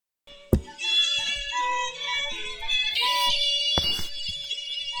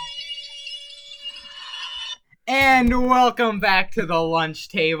And welcome back to the lunch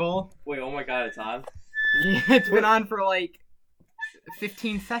table. Wait, oh my god, it's on? It's been on for like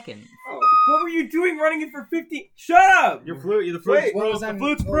 15 seconds. Oh. What were you doing running it for 50? Shut up! The flute's broke. The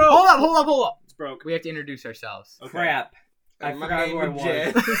flute's broke. Hold up. It's broke. We have to introduce ourselves. Okay. Crap. I forgot who I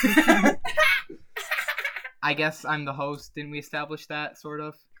was. I guess I'm the host. Didn't we establish that, sort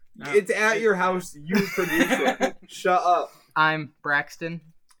of? No. It's at your house. You produce it. Shut up. I'm Braxton.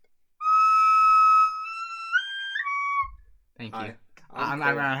 Thank you. Hi. I'm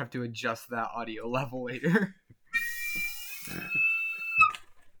gonna have to adjust that audio level later.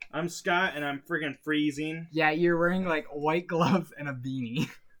 I'm Scott, and I'm friggin' freezing. Yeah, you're wearing like white gloves and a beanie.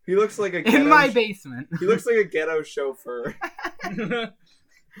 He looks like a ghetto in my basement. He looks like a ghetto chauffeur.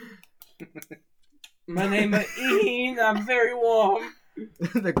 My name is Ian. I'm very warm.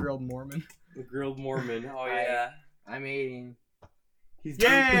 The grilled Mormon. The grilled Mormon. Oh yeah. I'm Aiden. He's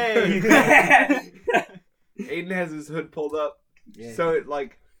Yay! Aiden has his hood pulled up, so it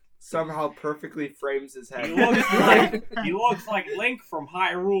like somehow perfectly frames his head. He looks like Link from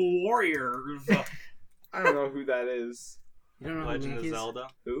Hyrule Warriors. I don't know who that is. You don't know Legend of Zelda.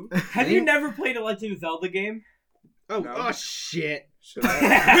 Who? Have you never played a Legend of Zelda game? Oh, No. oh shit! Should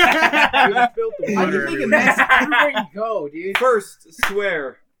I? Spilled the Why do water you make a everywhere. mess everywhere you go, dude? First,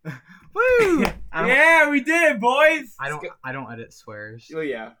 swear. Woo! Yeah, we did it, boys. I don't edit swears. Oh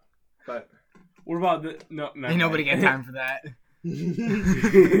yeah, but What about the no? Ain't nobody got time for that.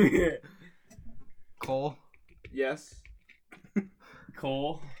 Cole. yes.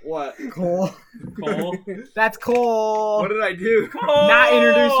 Cole. What? Cole. Cole. That's Cole. What did I do? Cole. Not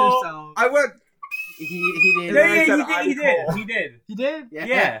introduce yourself. I went. He did. Yeah, Yeah, I he said did. I'm He did. You did?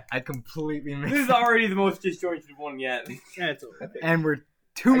 Yeah. I completely missed This is it. already the most disjointed one yet. Yeah, it's over. And we're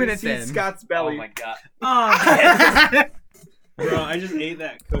 2 minutes I in. can see Scott's Oh belly. my god. Bro, I just ate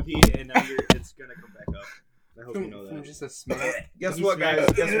that cookie, and now it's gonna come back up. I hope you know From that. just a smell. Guess You what, guys?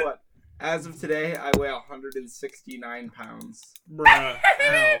 smacked it. Guess what? As of today, I weigh 169 pounds. Bruh.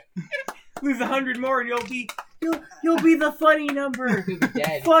 Ow. Lose 100 more and you'll be the funny number. You'll be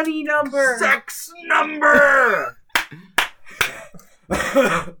dead. Funny number. Sex number.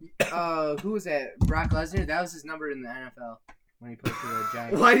 Who was that? Brock Lesnar? That was his number in the NFL when he played for the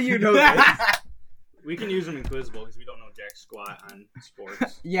Giants. Why do you know this? We can use them in Quizable because we don't know jack squat on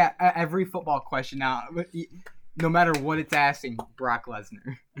sports. Yeah, every football question now, no matter what it's asking, Brock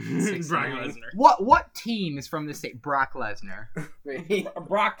Lesnar. Brock Lesnar. What team is from the state? Brock Lesnar.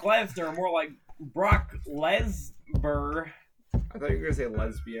 Brock Lesnar, more like Brock Lesber. I thought you were gonna say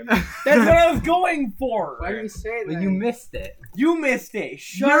lesbian. That's what I was going for. Why did you say that? Well, you missed it. You missed it.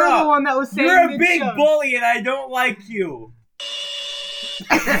 Shut You're up. the one that was saying You're a good big show. bully and I don't like you.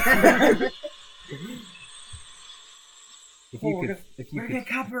 If Oh, you we're could, gonna- if you We're could, gonna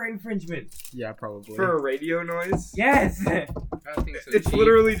copyright infringement. yeah, probably. For a radio noise? Yes. I don't think so. It's Chief.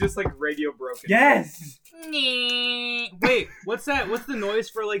 literally just like radio broken. Yes. Wait, what's that? What's the noise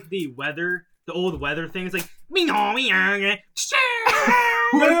for like the weather? The old weather thing? It's like What are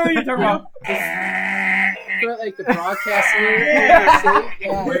you talking about? But, like the broadcasting.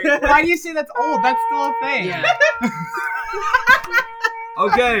 Yeah. Why do you say that's old? That's still a thing. Yeah.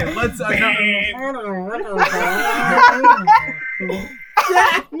 Okay, let's.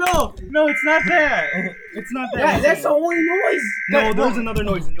 No, it's not that. It's not that. Yeah, that's the only noise. No, there's another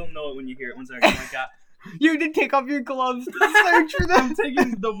noise, and you'll know it when you hear it. One second. Oh my god. You did take off your gloves to search for them. I'm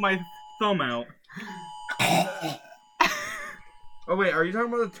taking my thumb out. Oh wait, are you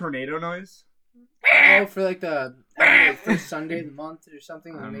talking about the tornado noise? Oh, for like the first Sunday of the month or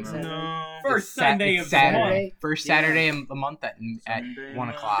something. That makes sense. No. First Sunday of the Saturday. month. First Saturday of the month at Sunday, 1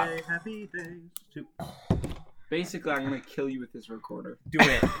 o'clock. Monday, happy days. Basically, I'm gonna kill you with this recorder. Do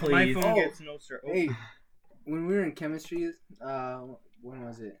it, My please. phone gets no start. Oh. Hey, when we were in chemistry, when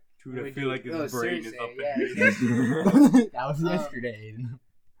was it? Dude, I feel like his brain is up in Thursday, here. That was yesterday.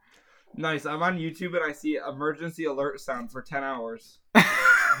 Nice. I'm on YouTube and I see emergency alert sound for 10 hours.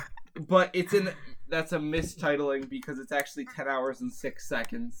 But that's a mistitling because it's actually 10 hours and 6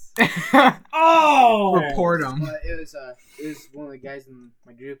 seconds. Oh! Report them. It was one of the guys in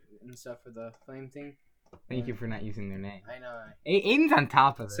my group and stuff for the flame thing. Thank you for not using their name. I know. Aiden's on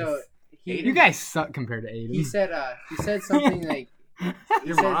top of this. So you guys suck compared to Aiden. he said something like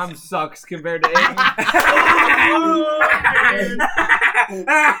Your said- mom sucks compared to Aiden.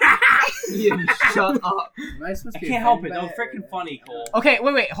 Ian, shut up. Am I supposed I to be can't help it. offended That by was freaking funny, Cole. Okay,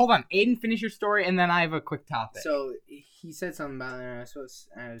 wait, hold on. Aiden, finish your story, and then I have a quick topic. So he said something about it, and I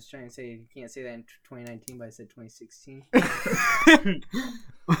was trying to say you can't say that in 2019, but I said 2016.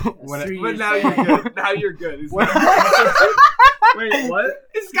 What- 3 But years now back. you're good. Now you're good. It's What- not- Wait, what?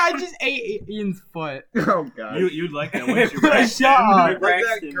 This guy just ate Ian's foot. Oh god. You'd like that, wouldn't you? Shut up. Like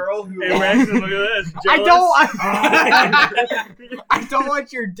that girl who. Hey, Braxton, look at this. I Jealous? don't. I don't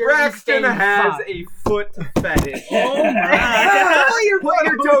want your dirty Braxton stained has sock. a foot fetish. Oh my! Tell your Put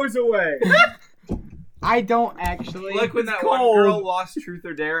your toes away. I don't actually. Like when that cold. one girl lost Truth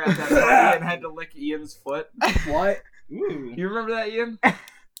or Dare at that party and had to lick Ian's foot. What? Ooh. You remember that, Ian?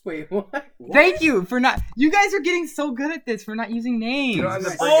 Wait, what? Thank you for not. You guys are getting so good at this for not using names. You don't have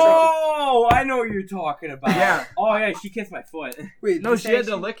to bring it up. Oh, I know what you're talking about. Yeah. Oh yeah, she kissed my foot. Wait, No, this she had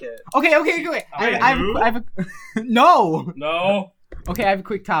to actually- lick it. Okay. Wait, I who? have a no. No. Okay, I have a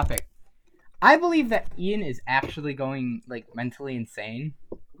quick topic. I believe that Ian is actually going like mentally insane.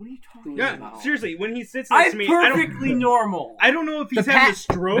 What are you talking Yeah, about? seriously, when he sits next to I'm me, perfectly normal. I don't know if he's The having pa- a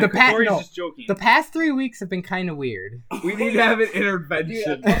stroke the or he's no. just joking. The past 3 weeks have been kind of weird. We need to have an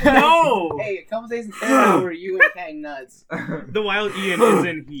intervention. No. Hey, a couple days in Canada where you went kind nuts. The wild Ian is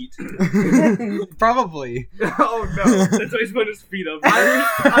in heat. Probably. Oh no. That's why he's putting his feet up.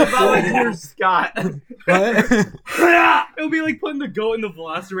 I volunteer Scott. What? It'll be like putting the goat in the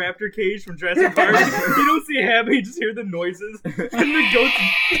Velociraptor cage from Jurassic Park. You don't see it happen, you just hear the noises. And the goat's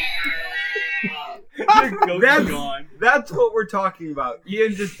That's- gone. That's what we're talking about.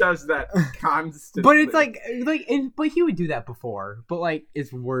 Ian just does that constantly. But it's but he would do that before. But like,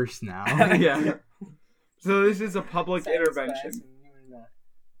 it's worse now. Yeah. So this is a public Science intervention. class and you and, can't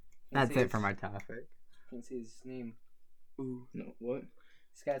That's say it for his- my topic. Can't say his name. Ooh, no, what?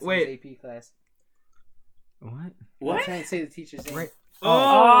 Scott's Wait. in his AP class. What? I'm What? trying to say the teacher's name. Right.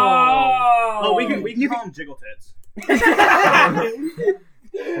 Oh, we can You call him Jiggle Tits.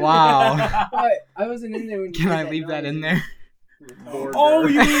 Wow. What? I wasn't in there when you Can did I leave that in there? Border. Oh,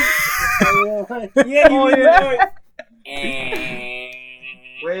 you mean? Yeah, you Oh, mean yeah.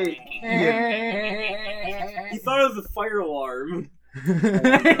 Wait. He thought it was a fire alarm.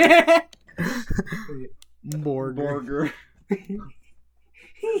 Borger.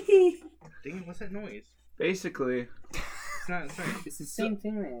 Dang, what's that noise? Basically, It's not. It's the same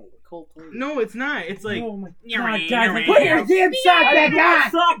thing that Cole told you. No, it's not. It's like. Oh my God, guys! Put your damn sock back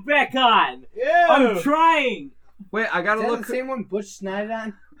on! sock back on. I'm trying. wait. I gotta Is that look. the same one Bush snotted on?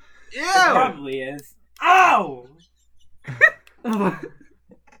 It Yeah. probably is. Ow!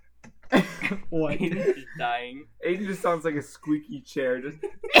 What? Aiden's just dying. Aiden just sounds like a squeaky chair. Just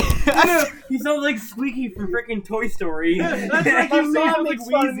He sounds like Squeaky from freaking Toy Story. That's like My you say, mom sounds like makes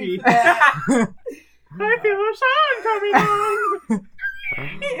fun of me Wheezy. for that. I feel the sun coming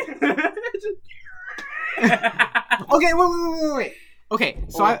on. Okay, wait. Okay,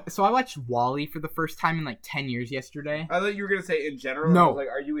 so I watched Wall-E for the first time in like 10 years yesterday. I thought you were gonna say in general. No. I was like,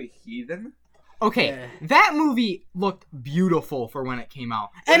 are you a heathen? Okay, Yeah. that movie looked beautiful for when it came out.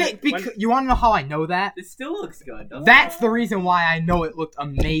 And you want to know how I know that? It still looks good. doesn't That's it? the reason why I know it looked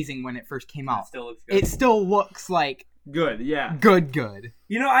amazing when it first came It out. still looks good. It still looks like Good. Yeah. good.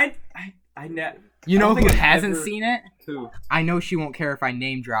 You know, I never. You I know don't who think I've hasn't ever- seen it? Who? I know she won't care if I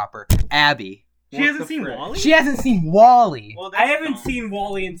name drop her. Abby. She What hasn't the seen frick? Wall-E? She hasn't seen Wall-E. Well, I that's haven't dumb. seen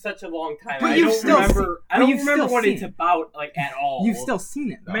Wall-E in such a long time. But I you've don't still remember. I but don't you've remember still what seen it's it. about, like at all. You've still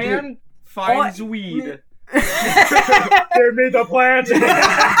seen it though. Man finds weed. They made the plant.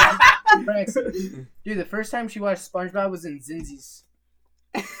 Braxton. Dude, the first time she watched SpongeBob was in Zinzi's.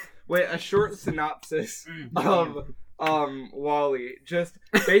 Wait, a short synopsis Mm. of Wall-E. Just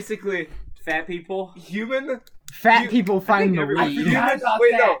basically Fat people. human. Fat You- people find the everyone- weed. forgot about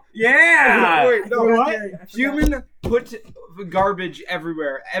Wait, that. no. Yeah. Wait, no. What? Human put garbage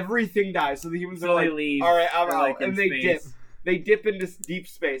everywhere. Everything dies. So the humans So are they like, leave. all right, I'm They're, out, like, in and they space. dip. They dip into deep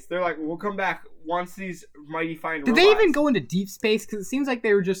space. They're like, we'll come back once these mighty fine Did robots. they even go into deep space? Because it seems like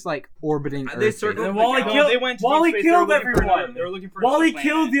they were just like orbiting They Earth. circled And the then Wall-E galaxy. killed- They went to Wall-E deep space, they were killed looking for everyone. another- They were looking for Wally another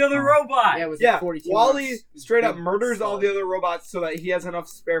killed planet. the other robot. Yeah, it was Yeah, like 42 Wall-E months. straight up Big murders all slug. the other robots so that he has enough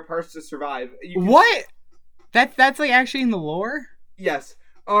spare parts to survive. You can- What? That's like actually in the lore? Yes.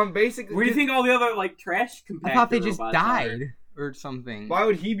 Basically. Where do you think all the other like trash compactor I thought they just robots died are? or something. Why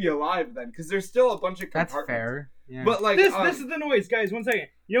would he be alive then? Because there's still a bunch of That's compartments. fair. Yeah. But like, This is the noise, guys. 1 second.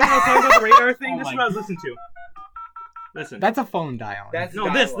 You know when I was talking about the radar thing? Oh This is my what I was listening to. Listen. That's a phone dial. that's no,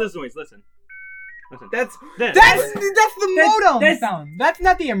 dialogue. this noise. Listen. That's This. That's the modem that's- sound. That's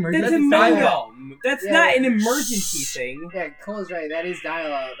not the emergency That's a sound. modem. That's Yeah. not an emergency thing. Yeah, Cole's right. That is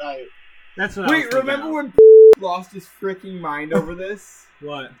dialogue. Like, That's what I was Wait, thinking remember of. when lost his freaking mind over this?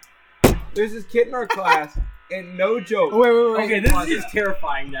 What? There's this kid in our class, and no joke. Oh, wait. Okay, this is just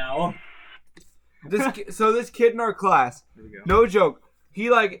terrifying now. This kid in our class, Here we go. no joke, he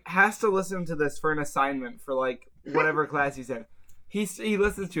like has to listen to this for an assignment for like whatever class he's in. He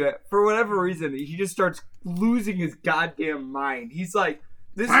listens to it. For whatever reason, he just starts losing his goddamn mind. He's like,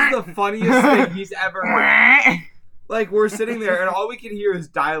 this is the funniest thing he's ever heard. Like, we're sitting there, and all we can hear is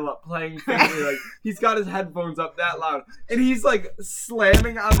dial-up playing faintly. Like, he's got his headphones up that loud. And he's, like,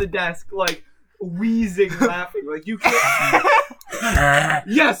 slamming on the desk, like, wheezing, laughing. Like, you can't...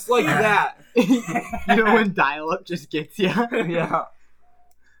 Yes, like that. You know when dial-up just gets you? Yeah.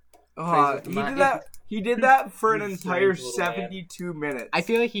 He did that for an entire 72 minutes. I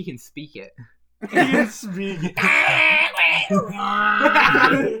feel like he can speak it. He can speak.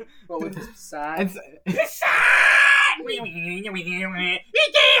 What with his side?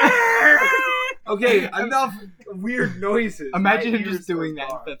 Okay, enough weird noises. Imagine My him just ears doing are that in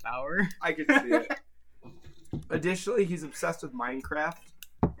gone. Fifth Hour. I can see it. Additionally, he's obsessed with Minecraft.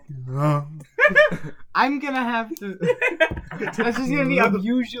 I'm gonna have to. That's just gonna be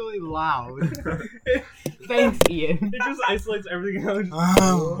unusually loud. Thanks, Ian. It just isolates everything else.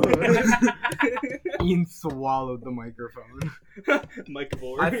 Ian swallowed the microphone. Mike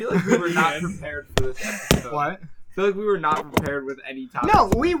Board. I feel like we were not prepared for this episode. What? I feel like we were not prepared with any topics.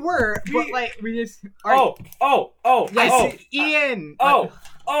 No, we were, but like we just. Oh. Yes, Ian.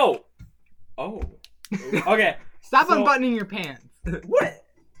 Okay. Stop so- unbuttoning your pants. What?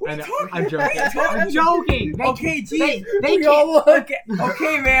 I What know, are you talking I'm joking. I'm joking. They, Okay, geez. they We can't. all look.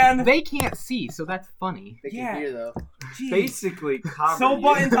 Okay, man. They can't see, so that's funny. They Yeah. can hear though. Jeez. Basically, comedy. Sew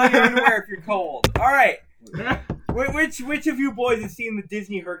buttons on your underwear if you're cold. All right. Which of you boys has seen the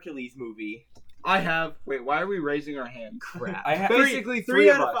Disney Hercules movie? I have. Wait, why are we raising our hands? Crap. I have. Basically, Three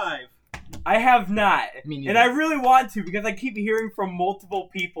out of us. 5. I have not, Me neither. and I really want to because I keep hearing from multiple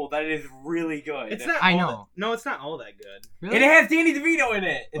people that it is really good. It's not. I all know. That, no, it's not all that good. Really? And it has Danny DeVito in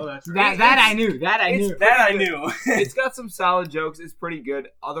it. Oh, that's that I knew. That I knew. That I knew. It's got some solid jokes. It's pretty good.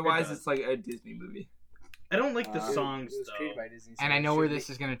 Otherwise, does. it's like a Disney movie. I don't like the It songs It was created though. by Disney. And I know where this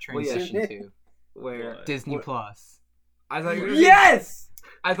is gonna Well, yeah. transition to. Where What? Disney What? Plus. I thought you were gonna say, Yes.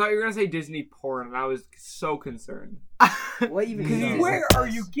 I thought you were gonna say Disney porn, and I was so concerned. What even? Because is Where that? are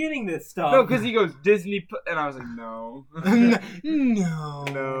you getting this stuff? No, because he goes Disney, and I was like, no, No.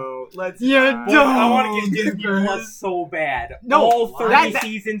 no, let's. You not. Boy, I want to don't. get Disney Plus so bad. No, all 30 that-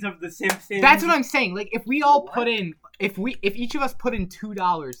 seasons of The Simpsons. That's what I'm saying. Like, if we all put in, if each of us put in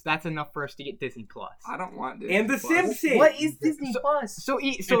 $2, that's enough for us to get Disney Plus. I don't want Disney. And The Plus. Simpsons. What is Disney Plus? So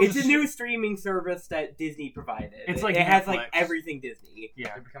It's a new streaming service that Disney provided. It's like it has Netflix. like everything Disney. Yeah.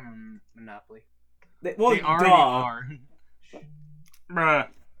 They're becoming a monopoly. Well, They already duh. are. Bruh.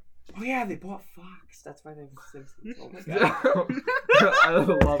 Oh yeah, they bought Fox. That's why they have The Simpsons. Oh my god. I love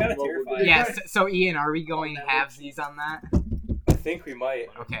Kinda Bumblebee. terrifying. yes. So Ian, are we going halvesies on that? I think we might.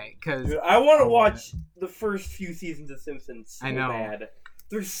 Okay, because Dude, I want to watch the first few seasons of Simpsons so I know. bad.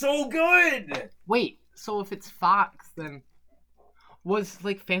 They're so good. wait. So if it's Fox, then was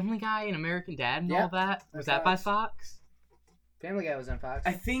like Family Guy and American Dad and Yeah, all that? Was that's that by Fox. Fox? Family Guy was on Fox.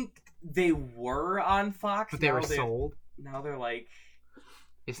 I think they were on Fox, But they now were they're- sold. Now they're like,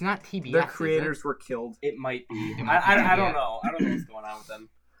 It's not TBS. Their is it? creators were killed. it might be. It might be, I don't yeah. know. I don't know what's going on with them.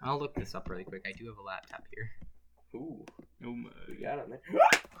 I'll look this up really quick. I do have a laptop here. Ooh, Oh my. we got it, man.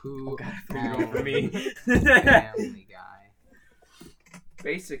 Who? Oh god, I thought you were over me. Family Guy.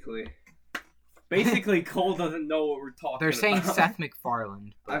 Basically, Cole doesn't know what we're talking They're saying about. Seth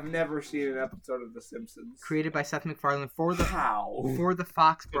MacFarlane. I've never seen an episode of The Simpsons. Created by Seth MacFarlane for the How?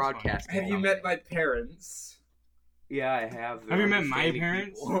 Fox It's broadcasting. Have you met my parents? Yeah, I have. Have you met my Understanding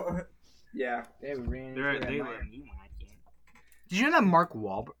parents? people. Yeah. They ran. They into let that me when I can't. Did you know that Mark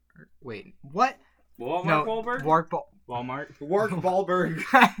Wahlberg? Wait, what? What, Mark Wahlberg? Walmart. Wark Wahlberg.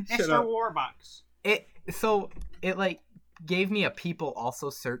 Shut Extra up. Warbox. It like gave me a people also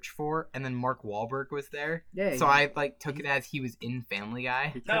search for, and then Mark Wahlberg was there. Yeah. So I like took it as he was in Family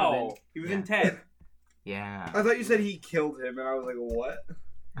Guy. No, he was in Ted. Yeah. I thought you said he killed him, and I was like, what?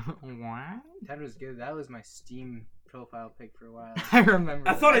 What? That was good. That was my Steam profile pic for a while. I remember.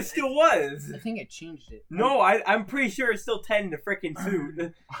 I thought it still was. I think I changed it. No, I'm pretty sure it's still Ted in the freaking suit.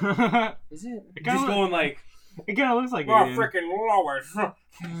 Is it? It Just kind of going like, looks like oh, Aiden. freaking Lois.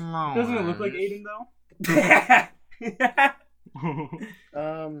 No. Doesn't it look like Aiden though?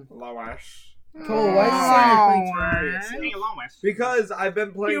 Lawash. Cole, why is it saying you're playing Terraria I think still? along West. Because I've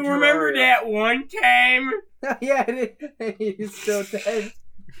been playing You remember Terraria. that one time? Yeah, he's still dead.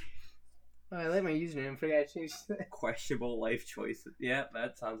 Oh, I like my username. I forgot to change that. Questionable life choices. Yeah,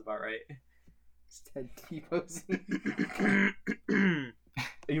 that sounds about right. It's Ted T-posing.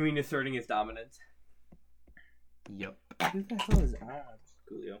 You mean asserting his dominance? Yep. Who the hell is Oz?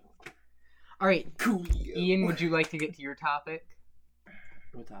 Coolio. All right, Ian, would you like to get to your topic?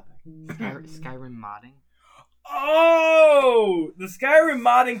 What topic? Skyrim modding. Oh, the Skyrim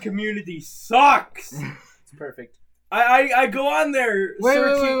modding community sucks. It's perfect. I go on there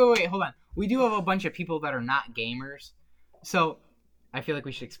searching. Wait, hold on. We do have a bunch of people that are not gamers, so I feel like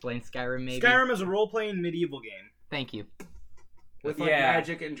we should explain Skyrim maybe. Skyrim is a role-playing medieval game. Thank you. With like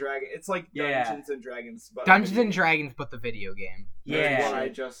magic and dragon. It's like Dungeons and Dragons. But Dungeons and Dragons, but the video game. That's what I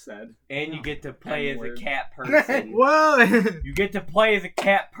just said. And you get to play as a cat person. Whoa! You get to play as a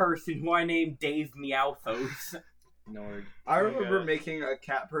cat person who I named Dave Meowthos. Nord. I remember making a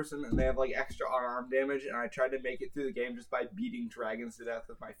cat person and they have like extra unarmed damage, and I tried to make it through the game just by beating dragons to death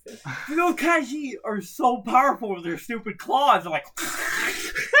with my fist. Those Kaiji are so powerful with their stupid claws. They're like.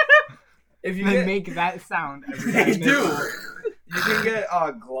 If you They get, make that sound every They time do. you can get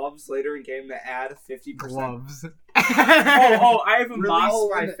gloves later in game that add 50%. Gloves. I have a mod. Release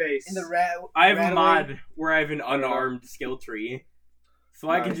my face. In the rat. I have a rattling- mod where I have an unarmed skill tree, so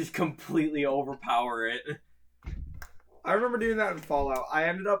I can Nice. just completely overpower it. I remember doing that in Fallout. I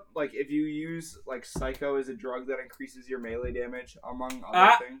ended up like if you use like Psycho as a drug that increases your melee damage among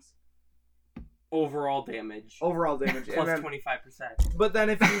other things. Overall damage. Overall damage. Plus And then, 25%. but then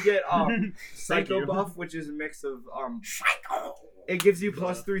if you get Psycho you. buff, which is a mix of Psycho! it gives you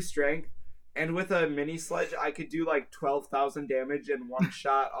 +3 strength, and with a mini sledge I could do like 12,000 damage in one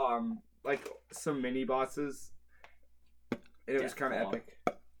shot like some mini bosses. And it was kind of epic.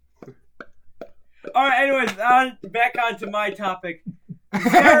 Alright, anyways, back onto my topic. The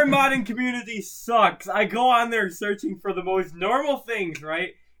Skyrim modding community sucks. I go on there searching for the most normal things, right?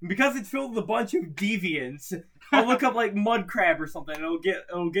 And because it's filled with a bunch of deviants, I'll look up like mud crab or something, and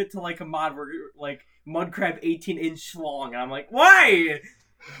it'll get to like a mod where like mud crab 18-inch long, and I'm like, why?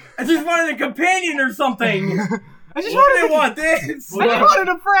 I just wanted a companion or something. I just Why do they wanted, want this? I just wanted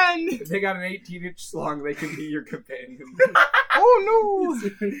a friend. If they got an 18-inch slong, they can be your companion. Oh no!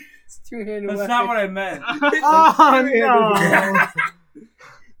 It's two-handed That's weapon. not what I meant. Oh no!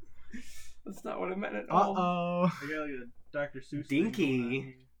 That's not what I meant at Uh all. oh. I got like a Dr. Seuss. thing Dinky. going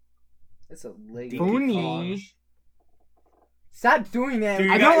on. That's a leg. Boony. Stop doing that. Dude,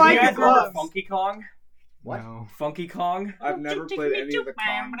 I you don't guys, like you guys the remember gloves. Funky Kong? What? No. Funky Kong? I've never played any of the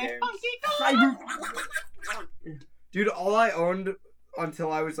Kong games. Dude, all I owned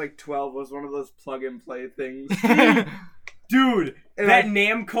until I was like 12 was one of those plug and play things. Dude, And that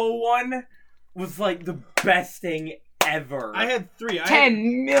Namco one was like the best thing ever. I had 3.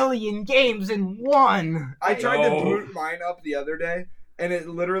 10 million games in one. I tried to No. boot mine up the other day, and it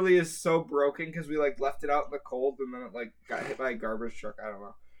literally is so broken because we like left it out in the cold and then it like got hit by a garbage truck. I don't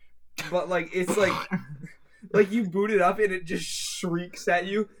know. But like it's like like you boot it up and it just shrieks at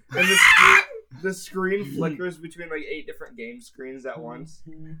you, and the screen flickers between like 8 different game screens at once.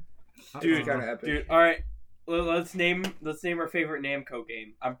 Dude, It's kind of epic. Dude, all right. Let's name our favorite Namco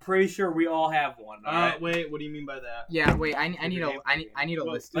game. I'm pretty sure we all have one. All right? Wait, what do you mean by that? Yeah, wait. I need a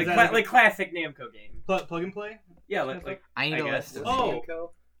Well, list. like is that like classic Namco game. Plug and play? Yeah, like I need I a guess. list.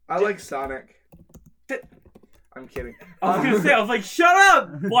 Oh. I like Sonic. Th- I'm kidding. I was gonna say, I was like, shut up,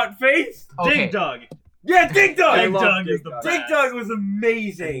 buttface. Okay. Dig Dug. Yeah, Dig Dug. I Dig love Dug Dig is the Dug. best. Dig Dug was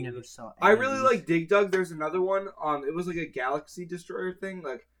amazing. never saw I really like Dig Dug. There's another one. It was like a galaxy destroyer thing.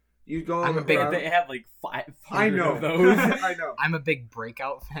 Like you go. I'm a big- around- They have like 500 I know of those. I know. I'm a big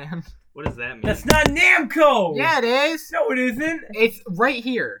Breakout fan. What does that mean? That's not Namco. Yeah, it is. No, it isn't. It's right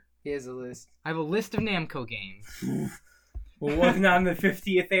here. He has a list. I have a list of Namco games. Well, it wasn't on the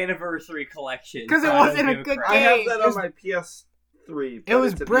 50th anniversary collection. 'Cause it so I don't wasn't a give good crap. I have Hey, that it on was- my PS3. It but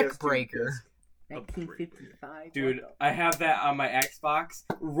was it's a Brick PS2 Breaker. disc. 1955. Dude, I have that on my Xbox.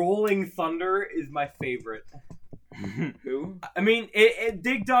 Rolling Thunder is my favorite. Who? I mean,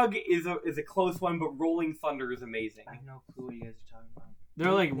 Dig Dug is a close one, but Rolling Thunder is amazing. I have no clue what you guys are talking about.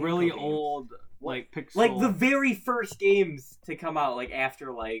 They're like really games. old, like pixel. Like the very first games to come out, like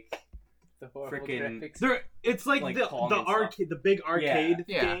after like The horrible Frickin' graphics. it's like, like the Kong and arcade, the big arcade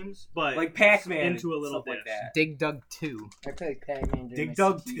Yeah. games, but like Pac-Man into a little stuff like disc. that. Dig Dug 2. I played Pac-Man during Dig my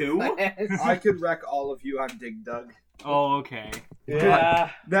Dug CTE 2? class. I could wreck all of you on Dig Dug. Oh, okay. Yeah.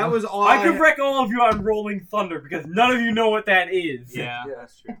 That was all I could wreck all of you on Rolling Thunder because none of you know what that is. Yeah. Yeah,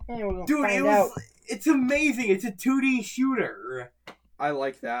 that's true. Hey, we're gonna Dude, find it was. out. It's amazing. It's a 2D shooter. I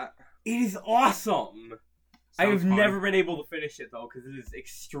like that. It is awesome. I have Sounds fun. never been able to finish it though because it is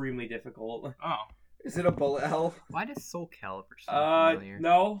extremely difficult. Oh. Is it a bullet hell? Why does Soul Calibur sound familiar?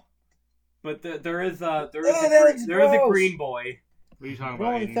 No, but there is a that looks there is a gross. green boy. What are you talking about?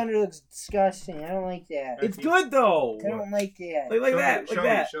 Rolling Aiden? Thunder looks disgusting. I don't like that. It's good though. I don't like that. Like Show that, me, like show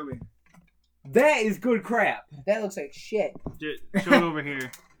that. Me, show me. That is good crap. That looks like shit. Show it over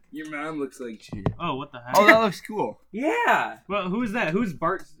here. Your mom looks like shit. Oh, what the heck? Oh, that looks cool. Yeah. Well, who's that? Who's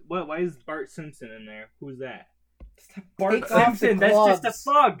Bart? What? Why is Bart Simpson in there? Who's that? Bart Take off Simpson, the that's just a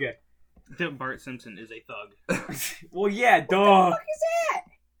gloves. thug. Bart Simpson is a thug. Well, yeah, duh. What is that?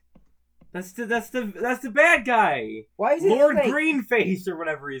 That's the bad guy. Why is it Lord fake? Greenface or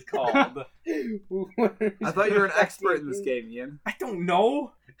whatever he's called. I thought you were an expert in this game, Ian. I don't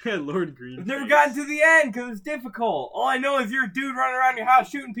know. Lord Green. I've never gotten to the end because it's difficult. All I know is you're a dude running around your house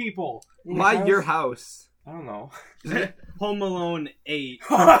shooting people. Why your house? I don't know. Home Alone 8.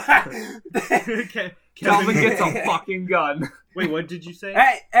 Calvin gets a fucking gun. Wait, what did you say?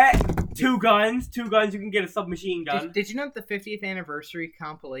 Two guns. You can get a submachine gun. Did you know that the 50th anniversary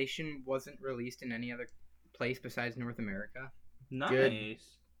compilation wasn't released in any other place besides North America?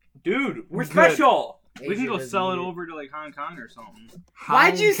 Nice. Dude, we're Good. special. We can go Asia sell it doesn't over to like Hong Kong or something.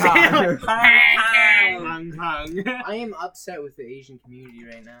 Why'd you say it like Hong Kong. need- I am upset with the Asian community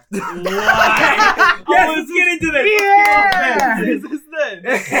right now. Why? Yes, let's get into this. Yeah! What is this then?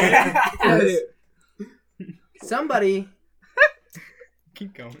 Because somebody,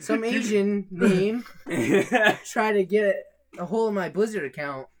 Keep going. some Asian name, tried to get a hold of my Blizzard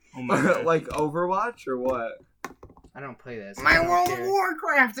account. Oh my god. Like Overwatch or what? I don't play that. so I My don't World of care.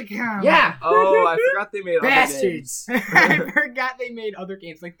 Warcraft account! Yeah! Oh, I forgot they made other games. Bastards! I forgot they made other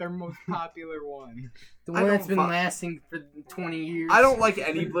games, like their most popular one. The I one that's don't been fu- lasting for 20 years. I don't like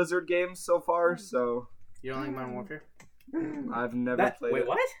any Blizzard games so far, so You don't like Modern Warfare? I've never played Wait, it.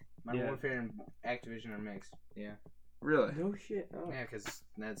 what? Modern Yeah. Warfare and Activision are mixed. Yeah. Really? No shit. Oh. Yeah, because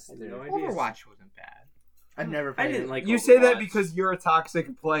that's I had their... no idea. Overwatch wasn't bad. I've never I played didn't it. like. You say that Overwatch. because you're a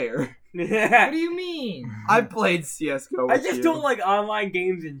toxic player. What do you mean? I played CS:GO. I with just you. don't like online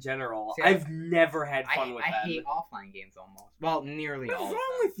games in general. See, I've never had fun with I them. hate offline games almost. Well, nearly What's all of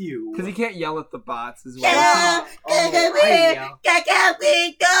wrong them. with you? Because you can't yell at the bots as well. I yell.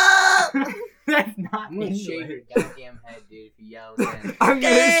 That's not I'm gonna shave your goddamn head, dude, if you yell again. I'm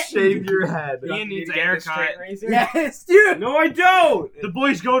gonna shave your head. Ian needs a Get the haircut. straight razor? Yes, dude! No, I don't. The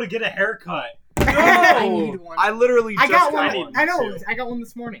boys go to get a haircut. I need one. I literally I just got got one. one. I know. too. I got one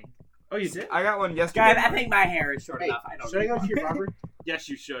this morning. Oh, you did? I got one yesterday. Guys, I think my hair is short Hey, enough. I don't. should I go to your barber? Yes,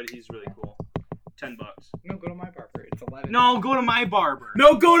 you should. He's really cool. $10. No, go to my barber. It's 11. No, go to my barber.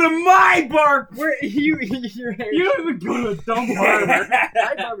 No, go to my bar. Where your hair? You don't even go to a dumb barber.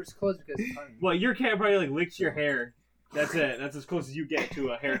 My barber's closed because it's funny. Well, your cat probably like licks your hair. That's it. That's as close as you get to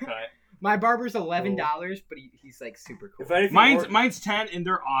a haircut. My barber's $11, but he's like super cool. If anything, Mine's 10 and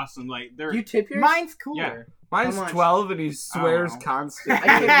they're awesome. Like they're You tip yours? Mine's cooler. Mine's How much? 12 and he swears Oh. constantly.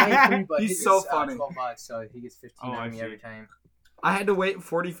 I tip mine $3, but He's his so is, funny. $12, so he gets 15 Oh, I on me see. every time. I had to wait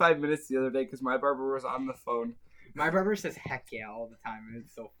 45 minutes the other day because my barber was on the phone. My barber says heck yeah all the time, and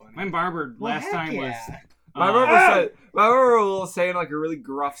it's so funny. my barber Well, last heck time was. yeah. My barber was saying like a really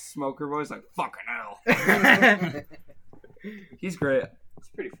gruff smoker voice, like fucking hell. He's great. it's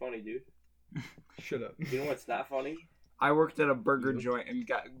pretty funny, dude. Shut up. You know what's not funny? I worked at a burger joint and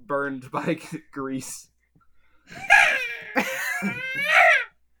got burned by grease.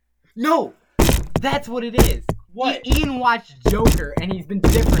 No, that's what it is. What? Ian watched Joker, and he's been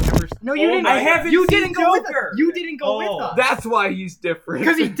different ever. No, you Oh didn't. my- I haven't You seen didn't go with us. Joker. You didn't go with us. That's why he's different.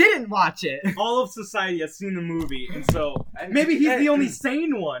 Because he didn't watch it. All of society has seen the movie, and so Maybe he's the only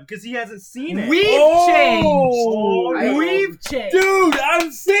sane one because he hasn't seen it. We've Oh, changed. no. We've changed. Dude,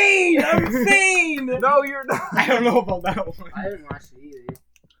 I'm sane. I'm sane. No, you're not. I don't know about that one. I haven't watched it either.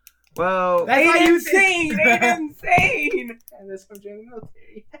 Well, That's why you insane. Insane. And that's from joining the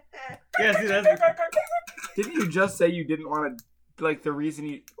military. Yeah, see, that's didn't you just say you didn't want to? Like the reason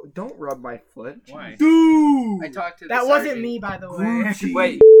you don't rub my foot. why. Dude. I talked to the That wasn't sergeant. me, by the way.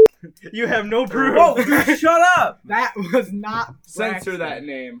 Wait, You have no proof. Whoa, dude, shut up. That was not. censor that Braxton.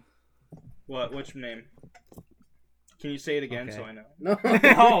 name. What? Which name? Can you say it again Okay. so I know? No.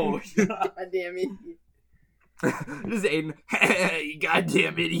 No. God damn it. This is Aiden. You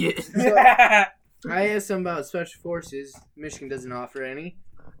goddamn idiot. I asked him about special forces. Michigan doesn't offer any.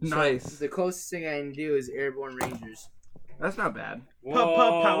 So Nice. the closest thing I can do is airborne rangers. That's not bad.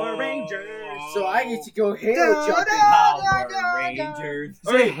 Power Rangers. So I get to go Halo jumping. Power Rangers.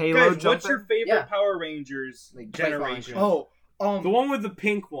 Say Okay, Halo guys, what's jumping? your favorite Yeah. Power Rangers Like, generation? Oh, The one with the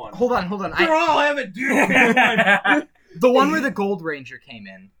pink one. hold on. They're all having The one where the Gold Ranger came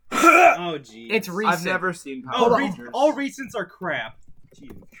in. Oh, geez. It's recent. I've never seen Power Oh, Rangers. all recents are crap.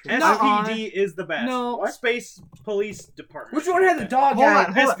 Nuh-uh. SPD is the best. No. What? Space Police Department. Which one had the dog Hold guy?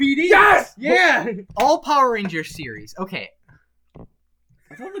 on, hold on. SPD? Yes! Yeah! All Power Ranger series. Okay,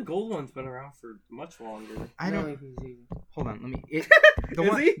 I thought the gold one's been around for much longer. I No, don't. he's- Hold on, let me. The Is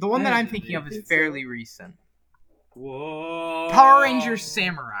one, he? the one that I'm Yeah, thinking of is it's fairly recent. Whoa. Power Rangers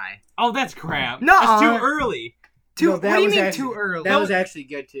Samurai. Oh, that's crap. Nuh-uh. That's too early. Too. No, what that do you was mean actually- too early? That was actually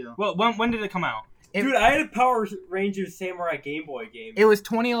good too. Well, when did it come out? Dude, I had a Power Rangers Samurai Game Boy game. It was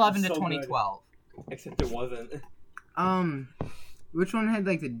 2011 to So good. 2012. Except it wasn't. Which one had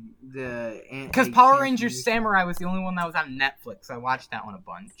like the Because Power Rangers Samurai was the only one that was on Netflix. So I watched that one a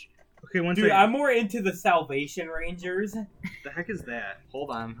bunch. Okay, one Dude, second. I'm more into the Salvation Rangers. The heck is that?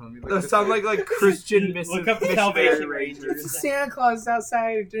 Hold on. Let me look Those this sound up. like Christian Look up missionary Salvation Rangers. Rangers. It's Santa Claus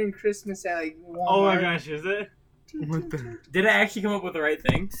outside during Christmas at like Walmart. Oh my gosh, is it? What the? Did I actually come up with the right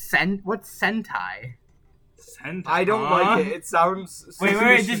thing? What's Sentai? Sentai. I don't like it. It sounds.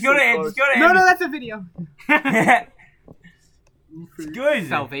 Wait, just go to it. Just go to it. No, that's a video. It's good.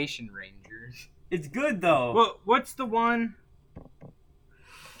 Salvation Rangers. It's good though. What's the one?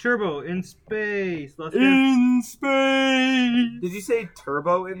 Turbo in space. In space. Did you say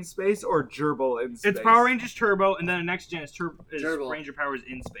Turbo in space or Gerbil in space? It's Power Rangers Turbo, and then the next gen is Gerbil. Ranger Powers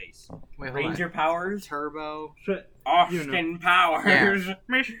in space. Wait, hold Ranger on. Powers. Turbo. Austin Powers.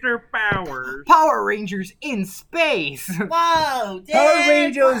 Mr. Powers. Power Rangers in space. Whoa, Power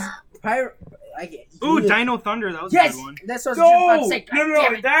Rangers. Ooh, Dino Thunder. That was a Yes, good one. that's what I was about to say.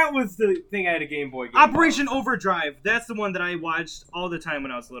 No, that was the thing I had a Game Boy game. Operation Overdrive. That's the one that I watched all the time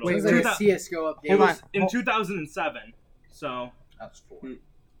when I was little. Wait, It like a 2000 CS:GO update. it was on. in 2007. So That's 4.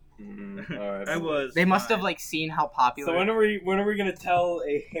 Alright. I was. They must have five. like seen how popular. So when are we gonna tell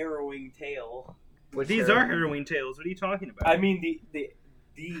a harrowing tale? These are Halloween tales. What are you talking about? I mean the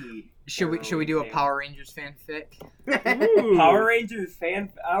Should we do a tale. Power Rangers fanfic? Ooh. Power Rangers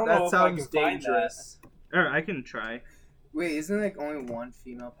fan. I don't know That if I sounds can find dangerous. Alright, I can try. Wait, isn't there like only one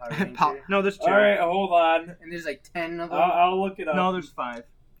female Power Ranger? No, there's two. that. All right, hold on. And there's like 10 of them. I'll look it up. No, there's 5.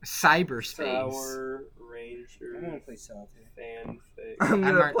 Cyberspace. Power I want to Rangers play Solitaire. fanfic. I'm I'm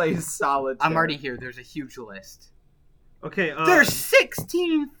gonna ar- play Solitaire. I'm already here. There's a huge list. Okay. There's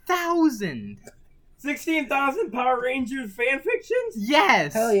 16,000. 16,000 Power Rangers fanfictions?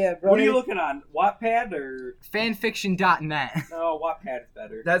 Yes. Hell yeah, bro. What are you looking on? Wattpad or Fanfiction.net. no? Wattpad's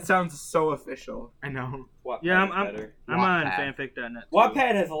better. That sounds so official. I know. Wattpad's Yeah, I'm better. I'm on Wattpad. fanfic.net. too.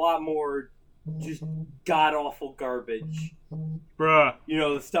 Wattpad has a lot more just god awful garbage. Bruh. You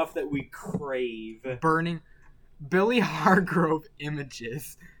know, the stuff that we crave. Burning. Billy Hargrove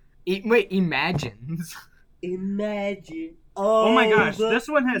images. Imagines. Imagine. Oh my gosh, the this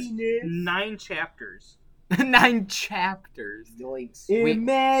one has penis. 9 chapters. 9 chapters. Yoinks.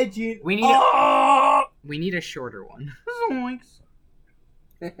 Imagine. We need Oh! We need a shorter one. Zoinks.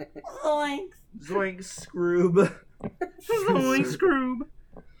 Oinks. Zoink Scroob. Zoinks, Scroob.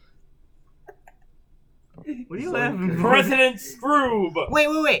 What are you laughing for? President Scroob.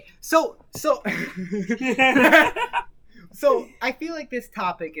 Wait. So I feel like this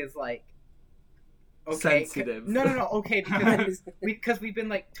topic is like okay. Sensitive. No. Okay, because we've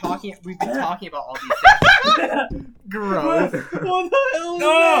been talking about all these things. Gross. What the hell is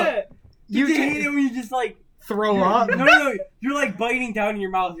No. that? You You can hate it when you just like throw up, no. You're like biting down in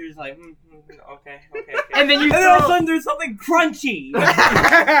your mouth. You're just like, okay. and then you And then all of a throw. sudden there's something crunchy.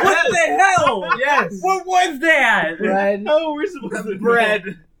 What the hell? Yes. What was that? Bread. Oh, we're supposed to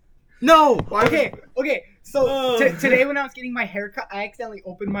Bread. No. Why Okay. So Ugh. today when I was getting my hair cut, I accidentally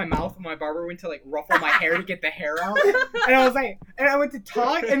opened my mouth when my barber went to like ruffle my hair to get the hair out, and I was like, and I went to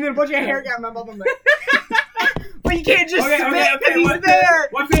talk, and then a bunch of hair got in my mouth. I'm like, but you can't just Okay, spit okay, because he's what- there.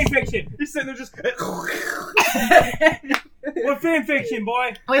 What fanfiction? You're sitting there just. What fanfiction,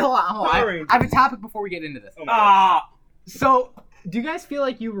 boy? Wait, hold on. Power Rangers. I have a topic before we get into this. Oh my Ah. So, do you guys feel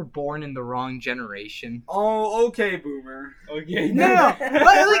like you were born in the wrong generation? Oh, okay, boomer. Okay. No.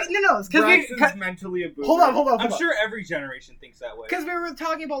 Because Braxton's mentally a boomer. hold on. I'm sure every generation thinks that way. Because we were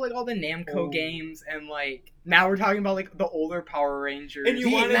talking about like all the Namco Oh. games, and like now we're talking about like the older Power Rangers. And you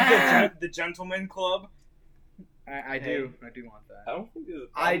wanted the Gentleman Club? I do want that. I don't think there's a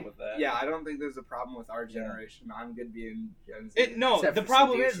problem with that. I don't think there's a problem with our generation. I'm good being Gen Z. No, Except the for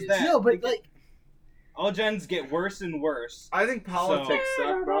problem some is douches. that No, but like all gens get worse and worse. I think politics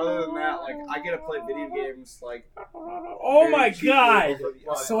suck, but other than that, like, I get to play video games, like... Oh my very cheaply god! over the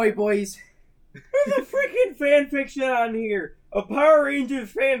other. Soy boys. There's a freaking fanfiction on here. A Power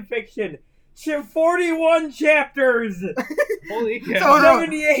Rangers fanfiction. 41 chapters. Holy So- cow.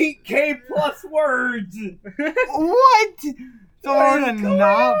 78k plus words. what? So What in a is going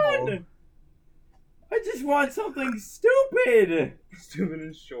novel. on? I just want something stupid. Stupid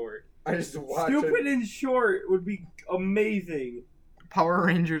and short. I just watch Stupid and short would be amazing. Power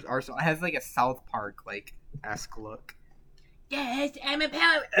Rangers Arsenal. It has like a South Park like esque look. Yes, I'm a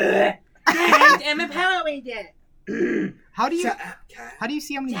Power. Yes, I'm a Power Ranger. How do you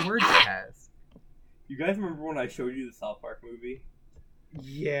see how many words it has? You guys remember when I showed you the South Park movie?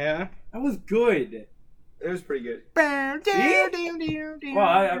 Yeah. That was good. It was pretty good. Well, I'm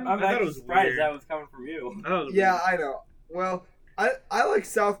thought it actually was surprised weird. that was coming from you. Oh, Yeah, I know. Well, I like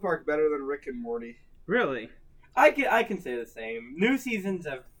South Park better than Rick and Morty. Really? I can say the same. New seasons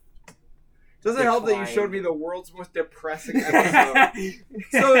have. Doesn't help that you Decline. showed me the world's most depressing episode.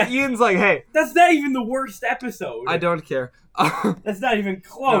 So Ian's like, hey, That's not even the worst episode. I don't care. That's not even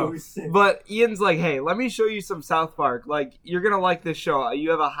close. But Ian's like, hey, let me show you some South Park. Like, you're going to like this show. You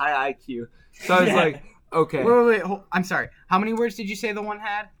have a high IQ. So I was like, okay. Wait. I'm sorry. How many words did you say the one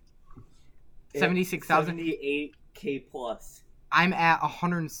had? 76,000. 78K plus. I'm at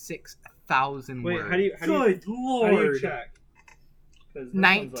 106,000 Wait, words. how do you Good lord. check? 'Cause this one's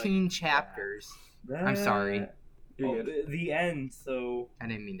 19 chapters. I'm sorry. You're good. The end, so. I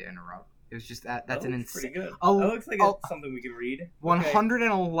didn't mean to interrupt. It was just that's an looks pretty insane. good. Oh, that looks like oh. something we can read.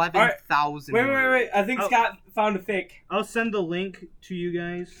 111,000 Wait. I think Oh. Scott found a fake. I'll send the link to you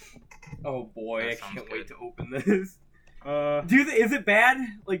guys. Oh boy, That I sounds can't good. wait to open this. Oh, Is it bad?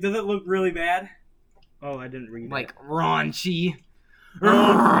 Like, does it look really bad? I didn't read it. Like raunchy.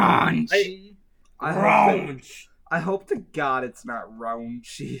 I- Raunchy. I hope to God it's not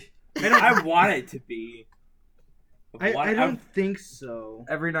raunchy. I want it to be. I don't think so.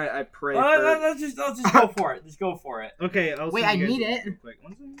 Every night I pray Let's just go for it. Just go for it. Okay, I'll Wait, send I you guys need the link it. real quick.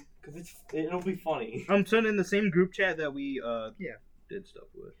 One second. Because it'll be funny. I'm sending the same group chat that we did stuff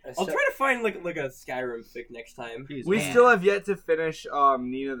with. I'll try to find like a Skyrim fic next time. Please, We man. still have yet to finish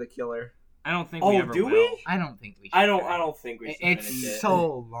Nina the Killer. I don't think Oh, we ever do will. we? I don't think we should. I don't think we should finish It's it.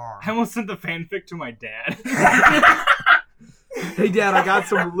 so long. I almost sent the fanfic to my dad. Hey, Dad, I got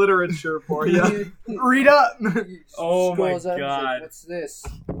some literature for you. Read up. Oh my Scrolls up, he's like, God. what's this?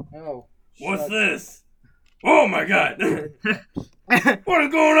 Oh. What's shut- this? Oh my God! What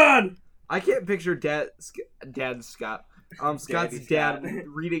is going on? I can't picture Dad Scott. Scott's Daddy dad Scott.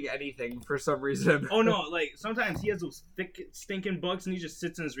 reading anything for some reason. Oh no, like sometimes he has those thick stinking books and he just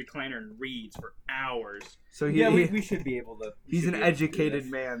sits in his recliner and reads for hours. So Yeah, we should be able to. he's an educated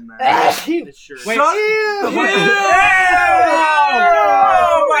man. Man. That's sure. Wait. Shut-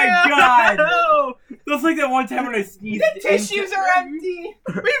 Oh my God! No! That's like that one time when I sneezed. Tissues are empty.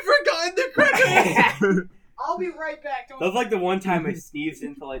 We've forgotten the credits. I'll be right back. That was like the one time I sneezed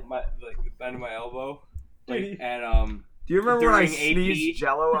into like the bend of my elbow, like and Do you remember when I During AP, sneezed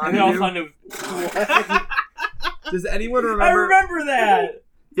Jello on and then all of a you? sudden it Does anyone was, remember? I remember that.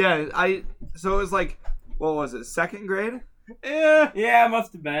 Yeah, So it was like, what was it? Second grade? Yeah, it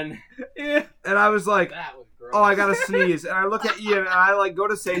must have been. And I was like, That was gross. oh, I gotta sneeze. And I look at Ian and I like go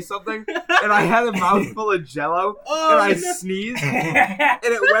to say something, and I had a mouthful of Jello, and I sneezed, and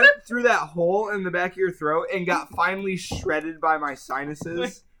it went through that hole in the back of your throat and got finally shredded by my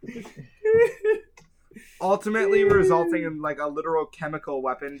sinuses, ultimately resulting in like a literal chemical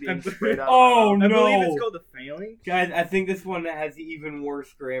weapon being sprayed out. Oh I believe no, it's called the phalanx. guys! I think this one has even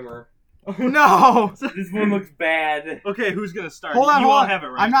worse grammar. No. This one looks bad. Okay, who's gonna start? Hold on, you hold all on. have it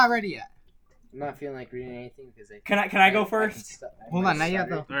right. I'm not ready yet. I'm not feeling like reading anything because Can I go first? Hold on, not yet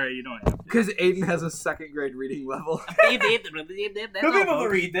though. Alright, you don't have to. Because Aiden has a second grade reading level. He'll be able to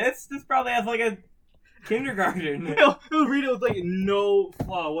read this. This probably has like a kindergarten. He'll read it with like no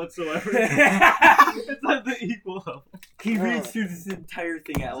flaw whatsoever. It's at the equal level. He reads through this entire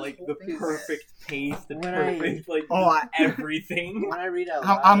thing at like the perfect pace, the When perfect like Oh, everything. When I read out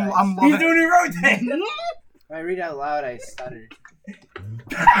I'm loud, He's loving. doing it right there. when I read out loud, I stutter.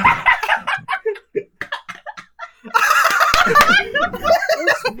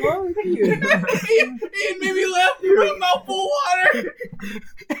 What's wrong with you? It made me laugh. A mouthful of water.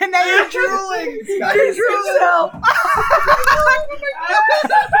 And now you're drooling. You're drooling.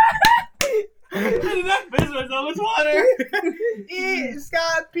 I did not fizz myself with water.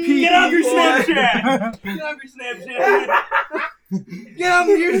 Scott P. Get off your Boy. Snapchat. Get off your Snapchat. Get off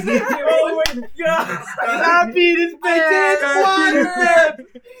your Snapchat. Oh my God. Scott P. His pants. Water.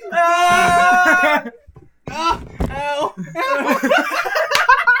 Ow.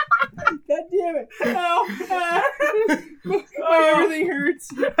 God damn it. Everything hurts.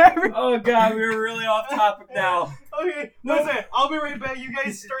 Oh God, we were really off topic now. Okay, listen, I'll be right back. You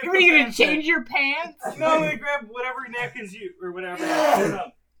guys start. Are you gonna change your pants? No, I'm gonna grab whatever napkins you or whatever. Hold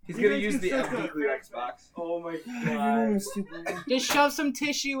up. He's You gonna guys use can the suck empty up. Xbox. Oh my Everyone God. was stupid. Just shove some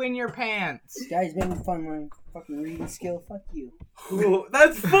tissue in your pants. This guy's making fun of my fucking reading skill. Fuck you. Ooh,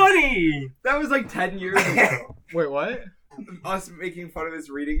 that's funny. That was like 10 years ago. Wait, what? Us making fun of his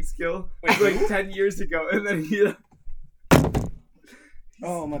reading skill. Wait, Like 10 years ago, and then he.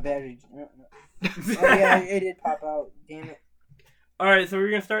 Oh, my battery. No. Oh, yeah, it did pop out. Damn it. All right, so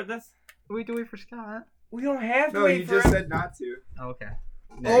we're gonna start this. We do it for Scott. We don't have to No, wait he for just him. said not to. Oh, okay.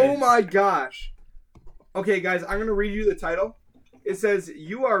 Oh my gosh. Okay, guys, I'm gonna read you the title. It says,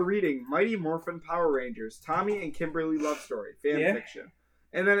 "You are reading Mighty Morphin Power Rangers, Tommy and Kimberly Love Story, fan Yeah. fiction."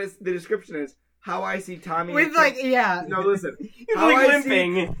 And then the description is, "How I see Tommy With and like, yeah. No, listen. He's How like I see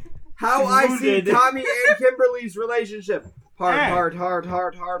limping. How I see Wounded. Tommy and Kimberly's relationship. Heart, Ah. heart, heart,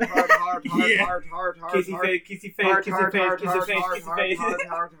 heart, heart, heart, heart, heart, Yeah. heart, heart, heart, Kissy heart, face, kissy face, heart, kissy heart, face, heart, kissy heart, face, heart, kissy heart, face. heart,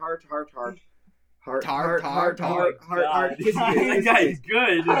 heart, heart, heart, heart. Heart, Tart, heart, heart, tart, heart, heart, heart, kissy God. face. That guy's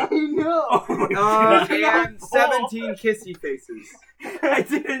good. I know. Oh my God. And 17 kissy faces. I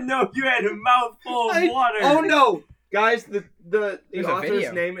didn't know you had a mouthful of water. Oh no, guys! The There's a author's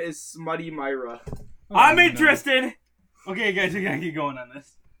video. name is Smutty Myra. I'm no. interested. Okay, guys, we gotta keep going on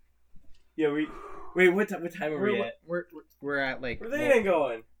this. Yeah, wait. What time are we at? We're at like Where they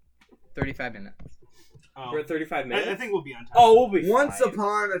going? 35 minutes. Oh. We're at 35 minutes. I think we'll be on time. Oh, we'll be Once fine.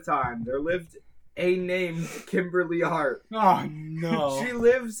 upon a time, there lived a named Kimberly Hart. Oh no. She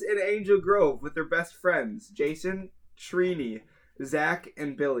lives in Angel Grove with her best friends, Jason, Trini, Zach,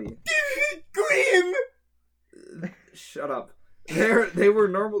 and Billy. Grim. Shut up. They were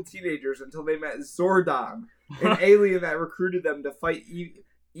normal teenagers until they met Zordon, an alien that recruited them to fight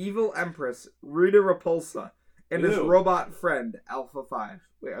evil Empress Rita Repulsa and his Ew. robot friend Alpha 5.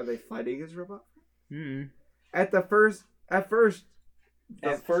 Wait, are they fighting his robot? Mm-hmm. At first,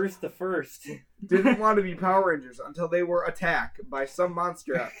 The first. didn't want to be Power Rangers until they were attacked by some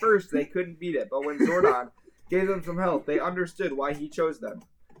monster. At first, they couldn't beat it, but when Zordon gave them some help, they understood why he chose them.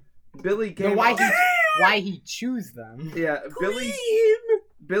 Billy came Why up, he choose them? yeah,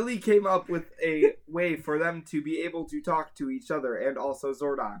 Billy came up with a way for them to be able to talk to each other and also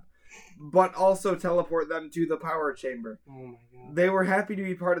Zordon, but also teleport them to the power chamber. Oh my God. They were happy to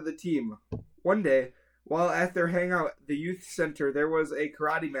be part of the team. One day, while at their hangout at the youth center, there was a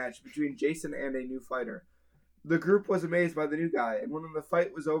karate match between Jason and a new fighter. The group was amazed by the new guy, and when the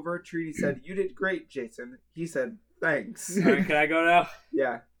fight was over, Trini said, "You did great, Jason." He said, "Thanks." All right, can I go now?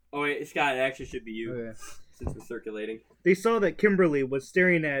 Yeah. Oh wait, Scott, it actually should be you Okay. since we're circulating. They saw that Kimberly was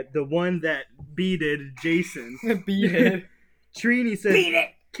staring at the one that beated Jason. Beat it. Trini said, Beat it.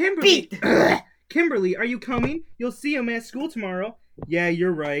 Kimberly, Kimberly, are you coming? You'll see him at school tomorrow. Yeah,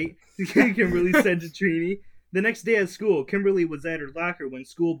 you're right, Kimberly said to Trini. The next day at school, Kimberly was at her locker when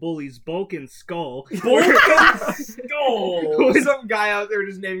school bullies Bulk and Skull Skull. Some guy out there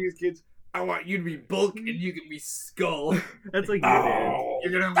just naming his kids, "I want you to be Bulk and you can be Skull." That's like your dad. Oh.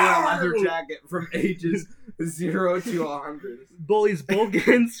 You're gonna wear a leather jacket from ages 0 to 100. Bullies Bulk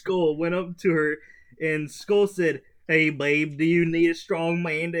and Skull went up to her, and Skull said, "Hey, babe, do you need a strong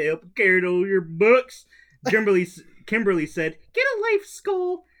man to help carry all your books?" Kimberly said, "Get a life,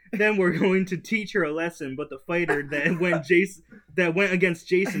 Skull." Then we're going to teach her a lesson. But the fighter that went against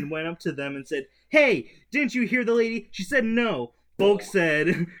Jason went up to them and said, "Hey, didn't you hear the lady? She said no." Bulk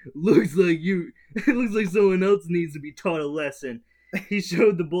said, looks like someone else needs to be taught a lesson." He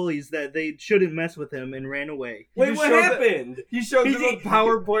showed the bullies that they shouldn't mess with him and ran away. Wait, just what showed happened? He showed He them a did-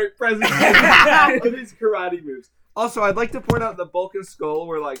 PowerPoint presentation of his karate moves. Also, I'd like to point out that Bulk and Skull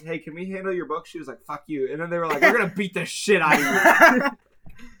were like, "Hey, can we handle your book?" She was like, "Fuck you." And then they were like, "We're gonna beat the shit out of you." They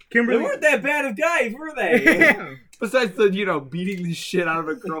Kimberly, weren't that bad of guys, were they? Besides the, beating the shit out of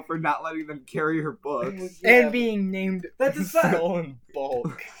a girl for not letting them carry her books. And being named That's a fact. Skull and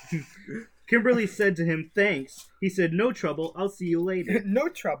Bulk. Kimberly said to him, "Thanks." He said, "No trouble. I'll see you later." No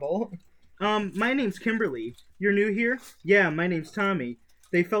trouble. My name's Kimberly. You're new here? Yeah, my name's Tommy.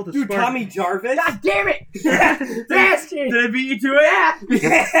 They felt a Dude, spark. Tommy Jarvis? God damn it! Bastard! Did I beat you to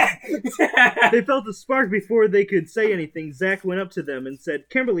it? They felt a spark before they could say anything. Zach went up to them and said,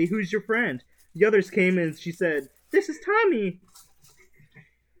 "Kimberly, who's your friend?" The others came and she said, "This is Tommy."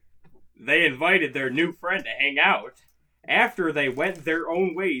 They invited their new friend to hang out. After they went their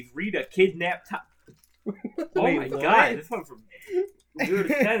own ways, Rita kidnapped Tommy. Oh Wait, my what? God, this went from 0 to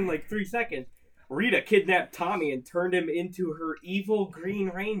 10 in like 3 seconds. Rita kidnapped Tommy and turned him into her evil Green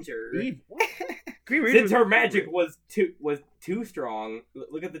Ranger. Green Ranger Since her magic was too strong,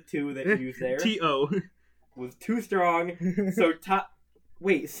 look at the 2 that you used there. T.O. Was too strong, so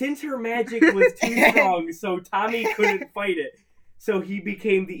since her magic was too strong, so Tommy couldn't fight it, so he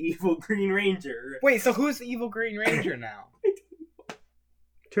became the evil Green Ranger. Wait, so who's the evil Green Ranger now?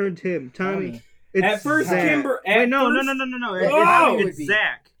 Turned him. Tommy. It's At first, Zach. Kimber. Wait, no. Oh! It's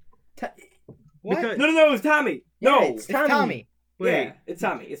Zach. What? Because- No, it was Tommy. No, It's Tommy. Wait. Yeah, it's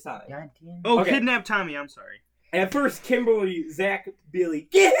Tommy. It's Tommy. God damn. Oh, Okay. kidnap Tommy. I'm sorry. At first, Kimberly, Zach, Billy,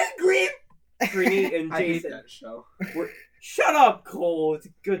 get Green, Greeny, and I hate Jason. that show. Shut up, Cole. It's a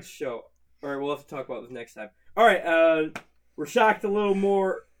good show. All right, we'll have to talk about this next time. All right, we're shocked a little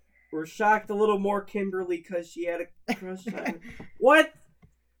more. Kimberly, because she had a crush on what?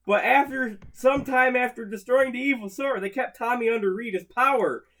 But sometime after destroying the evil sword, they kept Tommy under Rita's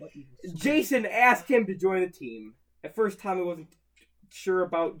power. Jason asked him to join the team. At first, Tommy wasn't sure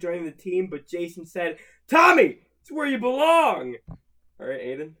about joining the team, but Jason said, "Tommy, it's where you belong." All right,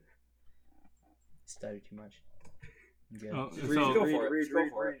 Aiden. Study too much. Oh, Just go for it.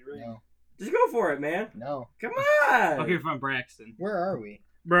 No. Just go for it, man. No. Come on. Okay, from Braxton. Where are we?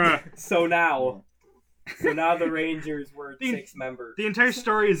 Bruh. So now the Rangers were 6 members. The entire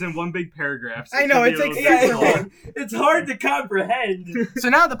story is in one big paragraph. So I know, it's it's gonna be like a little super difficult. long. It's hard to comprehend. So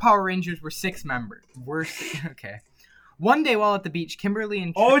now the Power Rangers were 6 members. Okay. One day while at the beach, Kimberly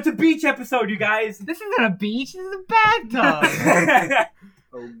and Oh, it's a beach episode, you guys. this isn't a beach. This is a bathtub.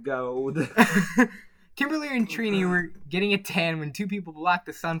 Oh, God. Kimberly and Trini were getting a tan when 2 people blocked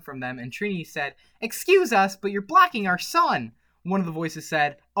the sun from them, and Trini said, "Excuse us, but you're blocking our sun." One of the voices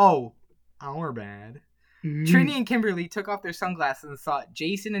said, "Oh, our bad." Trini and Kimberly took off their sunglasses and saw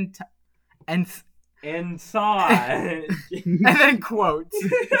Jason and saw and then quotes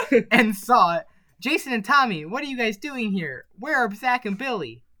and saw it. "Jason and Tommy, what are you guys doing here? Where are Zach and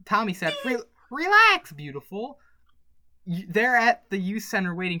Billy?" Tommy said, "Relax, beautiful. They're at the youth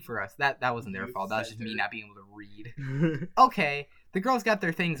center waiting for us." That wasn't their fault. That was just me not being able to read. Okay, the girls got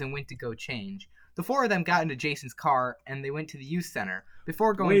their things and went to go change. The 4 of them got into Jason's car and they went to the youth center.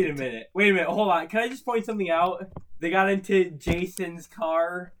 Before going Wait a minute, hold on. Can I just point something out? They got into Jason's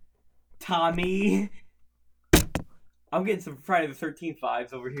car. Tommy. I'm getting some Friday the 13th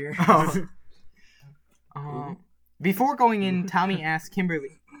vibes over here. Before going in, Tommy asked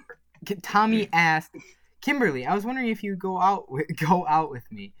Kimberly, "I was wondering if you'd go out with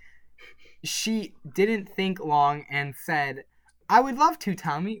me." She didn't think long and said, "I would love to,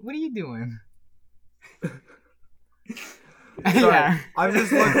 Tommy. What are you doing?" Sorry, I'm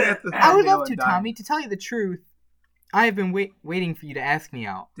just looking at the "I would thumbnail love to, and dying. Tommy. To tell you the truth, I have been waiting for you to ask me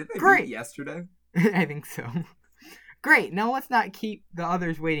out." Did they Great. meet yesterday? I think so. "Great, now let's not keep the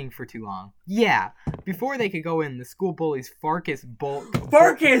others waiting for too long." Yeah. Before they could go in, the school bullies Farkas,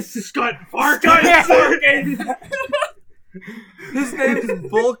 Scott Farkas! His name is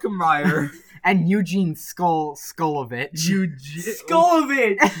Bulkemeyer. and Eugene Skulovich.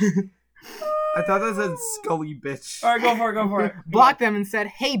 Skulovich! I thought that said Scully bitch. Alright, go for it. Blocked them and said,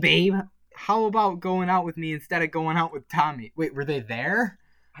 "Hey, babe, how about going out with me instead of going out with Tommy?" Wait, were they there?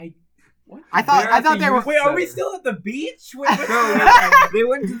 What? I thought they were. Wait, are we still at the beach? Wait, No, they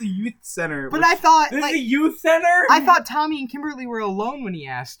went to the youth center. But I thought, This like, is a youth center? I thought Tommy and Kimberly were alone when he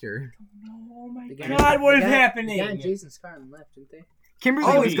asked her. Oh my They got- god, what is They got happening? in Jason's car and left, didn't they? Kimberly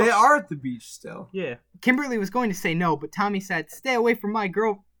Oh, was they are at the beach still. Yeah. Kimberly was going to say no, but Tommy said, "Stay away from my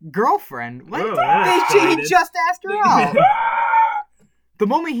girlfriend." What? Oh, that's He excited. just asked her out. The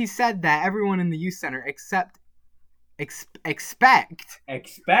moment he said that, everyone in the youth center expect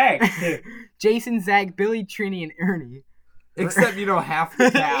Jason, Zach, Billy, Trini, and Ernie. Except, half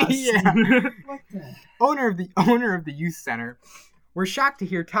the cast. Yeah. What the? Owner of the youth center were shocked to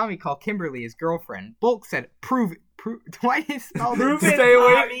hear Tommy call Kimberly his girlfriend. Bulk said, "Prove." Why did he spell Prove this?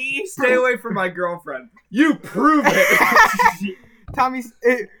 it, Stay away from my girlfriend. You prove it. Tommy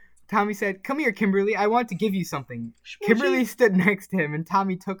said, "Come here, Kimberly. I want to give you something." Kimberly stood next to him, and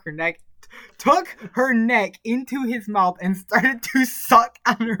Tommy took her neck into his mouth and started to suck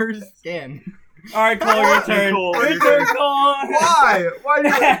on her skin. Alright, Cole, your turn. Cole, Your your turn, turn. Cole.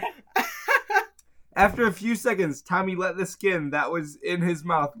 Why? After a few seconds, Tommy let the skin that was in his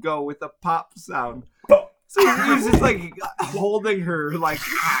mouth go with a pop sound. So he was just like holding her like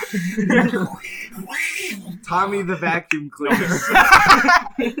Tommy the vacuum cleaner.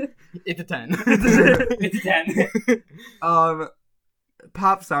 It's a 10. It's 10.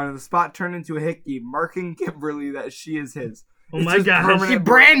 Pop sound, and the spot turned into a hickey, marking Kimberly that she is his. Oh It's my just god. permanent- He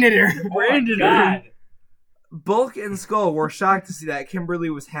branded her. Branded Oh my God. Bulk and Skull were shocked to see that Kimberly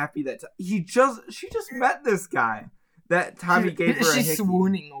was happy that she just met this guy. That Tommy gave her a She's hickey.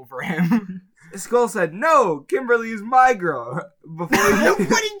 swooning over him. Skull said, "No, Kimberly is my girl." Before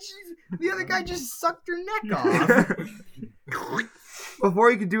The other guy just sucked her neck off. Before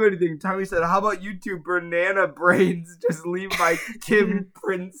he could do anything, Tommy said, "How about you two banana brains just leave my Kim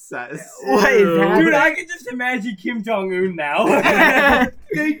princess?" What is happening? Dude, I can just imagine Kim Jong-un now.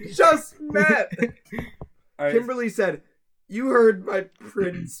 They just met. Alright. Kimberly said, "You heard my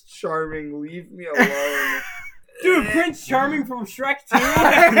Prince Charming. Leave me alone." Dude, Prince Charming from Shrek 2?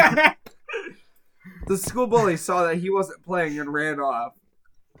 The school bully saw that he wasn't playing and ran off.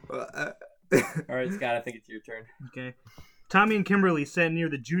 Alright, Scott, I think it's your turn. Okay. Tommy and Kimberly sat near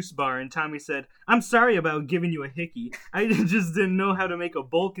the juice bar, and Tommy said, "I'm sorry about giving you a hickey. I just didn't know how to make a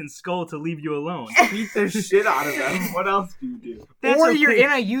bulk and skull to leave you alone." Beat the shit out of them. What else do you do? That's or okay. you're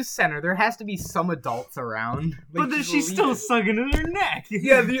in a youth center. There has to be some adults around. But then she's still sucking in her neck.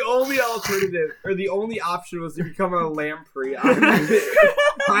 Yeah, the only alternative, or the only option was to become a lamprey on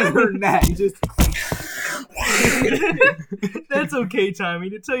her neck. Just... That's okay, Tommy.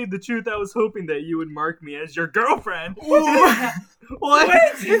 To tell you the truth, I was hoping that you would mark me as your girlfriend.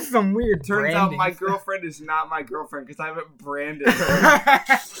 What? This is some weird Turns out branding my stuff. girlfriend is not my girlfriend because I haven't branded her.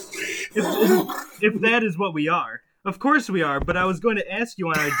 If that is what we are. Of course we are, but I was going to ask you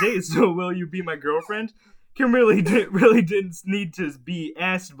on our date, so will you be my girlfriend? Kimberly really didn't need to be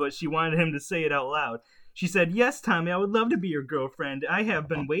asked, but she wanted him to say it out loud. She said, "Yes, Tommy, I would love to be your girlfriend. I have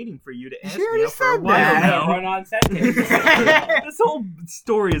been waiting for you to ask She me already out for a said while that. now." Run-on sentence. This whole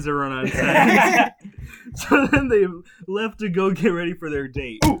story is a run-on sentence. So then they left to go get ready for their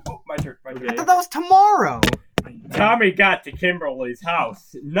date. Ooh, my turn. I thought that was tomorrow. Tommy got to Kimberly's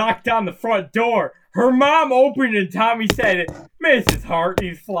house, knocked on the front door. Her mom opened and Tommy said, "Mrs. Hart,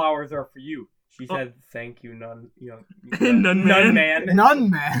 these flowers are for you." She said, "Thank you, none man." None man. None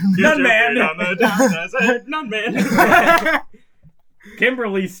man. None man. None man.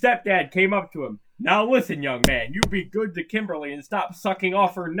 Kimberly's stepdad came up to him. "Now listen, young man, you be good to Kimberly and stop sucking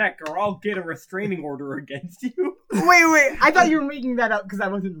off her neck or I'll get a restraining order against you." Wait. I thought you were making that up because I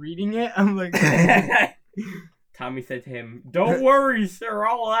wasn't reading it. I'm like, Tommy said to him, "Don't worry, sir,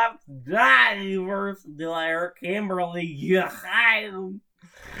 I'll have to die first until I hurt Kimberly."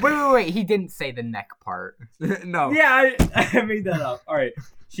 wait. He didn't say the neck part. No. Yeah, I made that up. Alright.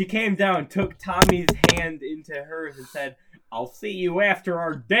 She came down, took Tommy's hand into hers and said, "I'll see you after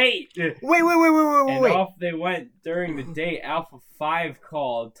our date." Wait. And off they went. During the date, Alpha 5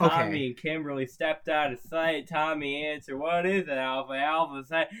 called. Tommy Okay. and Kimberly stepped out of sight. Tommy answered, "What is it, Alpha?" Alpha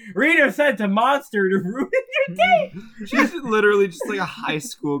said, "Rita sent a monster to ruin your date." She's literally just like a high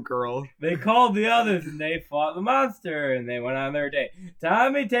school girl. They called the others and they fought the monster and they went on their date.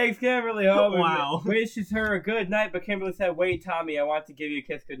 Tommy takes Kimberly home Wow. and wishes her a good night, but Kimberly said, "Wait, Tommy, I want to give you a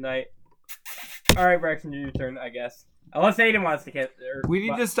kiss goodnight." Alright, Braxton, your turn, I guess. Unless Aiden wants to kiss. We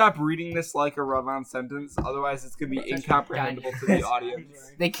need to stop reading this like a run-on sentence, otherwise it's going to be incomprehensible to the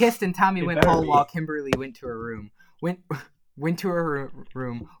audience. They kissed and Tommy It went better home be. while Kimberly went to her room. Went to her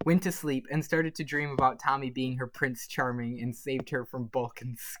room, went to sleep, and started to dream about Tommy being her Prince Charming and saved her from Bulk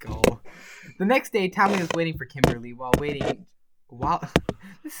and Skull. The next day, Tommy was waiting for Kimberly.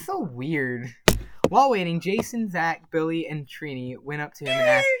 This is so weird. While waiting, Jason, Zach, Billy, and Trini went up to him and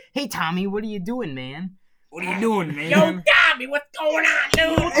asked, "Hey, Tommy, what are you doing, man?" What are you doing, man? Yo, Tommy, what's going on,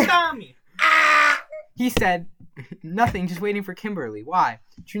 dude? Tommy. He said, "Nothing, just waiting for Kimberly." "Why?"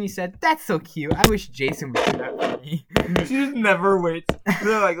 Trini said, "That's so cute. I wish Jason would do that for me." She just never waits.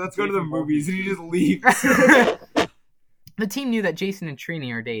 They're like, "Let's go to the movies," and he just leaves. The team knew that Jason and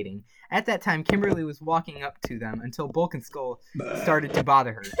Trini are dating. At that time, Kimberly was walking up to them until Bulk and Skull started to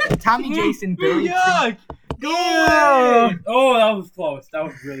bother her. Tommy, Jason, Billy, Yuck! Go Ew. away! Oh, that was close. That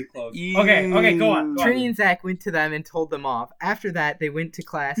was really close. Okay, go on. Trini and Zach went to them and told them off. After that, they went to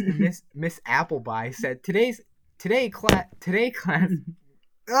class, and Miss Appleby said, Today class. Ugh,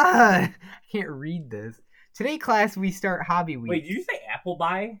 I can't read this. Today class, we start hobby week. Wait, did you say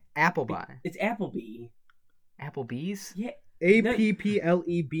Appleby? Appleby. It's Appleby. Applebee's? Yeah. Appleby.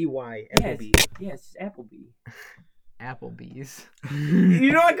 Applebee's. Yeah, it's Appleby. Applebee's.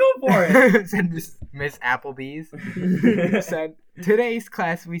 You know what? Go for it. Said Miss Applebee's. Said, today's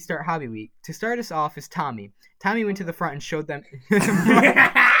class, we start hobby week. To start us off is Tommy. Tommy went to the front and showed them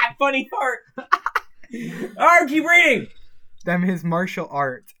Funny part. Alright, keep reading. his martial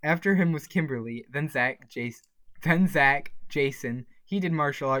arts. After him was Kimberly, then Zach, Jason. He did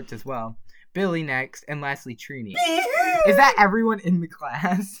martial arts as well. Billy next, and lastly Trini. Is that everyone in the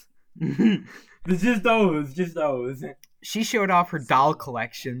class? It's just those. She showed off her doll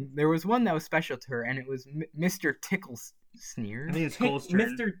collection. There was one that was special to her, and it was Mr. Tickle Sneers. I think it's Cole's turn.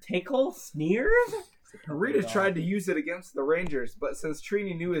 Mr. Tickle Sneers? Rita tried to use it against the Rangers, but since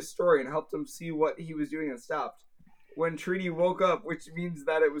Trini knew his story and helped him see what he was doing and stopped. When Trini woke up, which means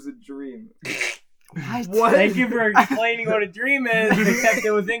that it was a dream. What? Thank you for explaining what a dream is, except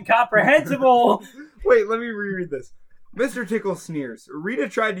it was incomprehensible. Wait, let me reread this. Mr. Tickle Sneers. Rita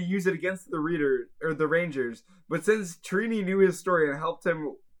tried to use it against the Rangers, but since Trini knew his story and helped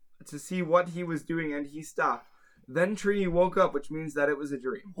him to see what he was doing and he stopped. Then Trini woke up, which means that it was a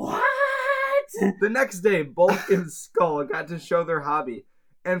dream. What? The next day, Bulk and Skull got to show their hobby,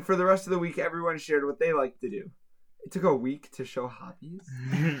 and for the rest of the week, everyone shared what they liked to do. It took a week to show hobbies.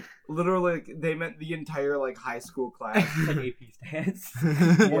 Literally, like, they meant the entire like high school class. Like AP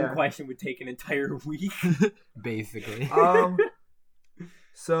stats. One Yeah. question would take an entire week. Basically.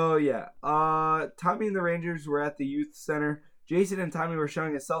 So yeah, Tommy and the Rangers were at the youth center. Jason and Tommy were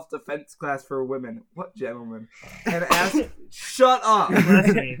showing a self-defense class for women. What gentlemen? And asked, shut up,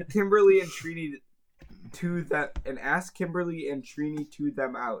 Kimberly and Trini to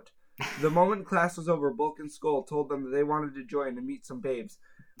them out. The moment class was over, Bulk and Skull told them that they wanted to join and meet some babes.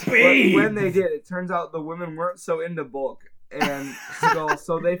 But when they did, it turns out the women weren't so into Bulk and Skull,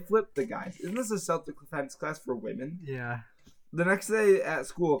 so they flipped the guys. Isn't this a self-defense class for women? Yeah. The next day at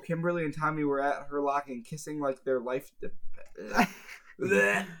school, Kimberly and Tommy were at her locker and kissing like their life depends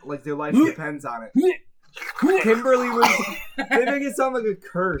on it. Kimberly was... They make it sound like a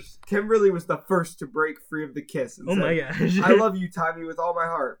curse. Kimberly was the first to break free of the kiss. And Oh said, my gosh. I love you, Tommy, with all my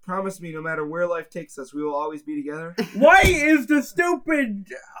heart. Promise me, no matter where life takes us, we will always be together. Why is the stupid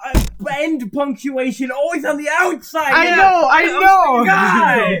end punctuation always on the outside? I know!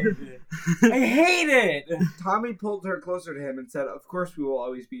 God! I hate it! Tommy pulled her closer to him and said, of course we will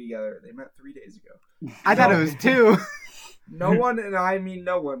always be together. They met 3 days ago. I thought it was 2. No one, and I mean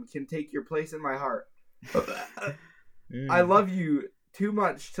no one, can take your place in my heart. I love you too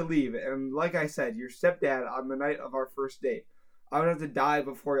much to leave, and like I said, your stepdad on the night of our first date. I would have to die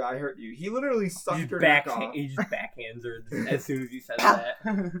before I hurt you. He literally sucked her neck off. He just backhands her as soon as he says that.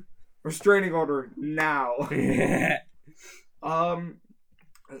 Restraining order now.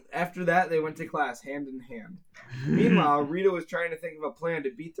 After that, they went to class hand in hand. Meanwhile, Rita was trying to think of a plan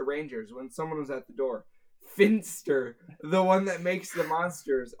to beat the Rangers when someone was at the door. Finster, the one that makes the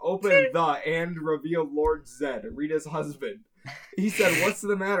monsters, opened and revealed Lord Zed, Rita's husband. He said, what's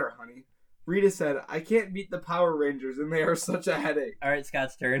the matter, honey? Rita said, I can't beat the Power Rangers, and they are such a headache. Alright,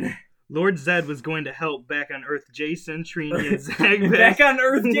 Scott's turn. Lord Zed was going to help back on Earth Jason, Trini, and Zach. Back on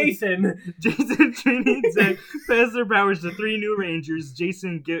Earth, Jason! Jason, Trini, and Zach passed their powers to 3 new Rangers.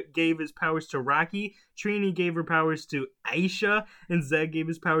 Jason gave his powers to Rocky, Trini gave her powers to Aisha, and Zach gave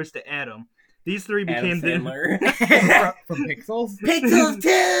his powers to Adam. These 3 became from Pixels? Pixels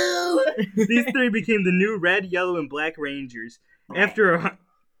 2! These 3 became the new Red, Yellow, and Black Rangers. After a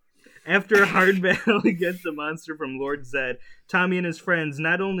hard battle against the monster from Lord Zed, Tommy and his friends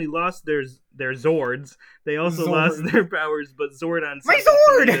not only lost their Zords, they also lost their powers, but Zordon My sent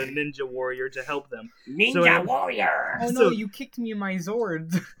Zord! a ninja warrior to help them. Ninja Warrior! Oh no, So- you kicked me in my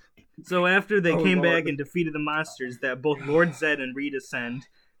Zords. So after they Oh, came Lord. back and defeated the monsters that both Lord Zed and Rita send,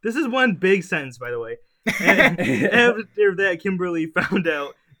 this is one big sentence, by the way. And after that, Kimberly found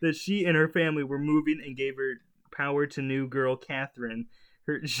out that she and her family were moving and gave her power to new girl Catherine.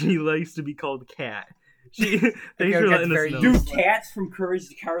 She likes to be called Cat. Thanks for that's letting us very know. Do cats from Courage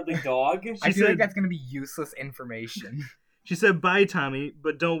the Cowardly Dog? I She feel like said- that's gonna be useless information. She said, bye, Tommy,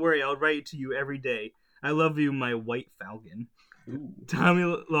 but don't worry, I'll write to you every day. I love you, my white falcon. Tommy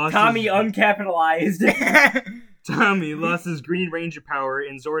lost uncapitalized. Tommy lost his Green Ranger power,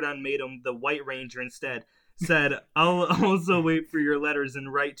 and Zordon made him the White Ranger instead. Said, I'll also wait for your letters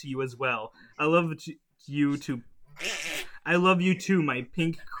and write to you as well. I love you too, my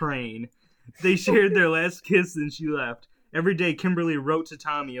pink crane. They shared their last kiss and she left. Every day, Kimberly wrote to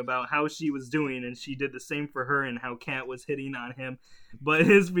Tommy about how she was doing, and she did the same for her and how Kat was hitting on him, but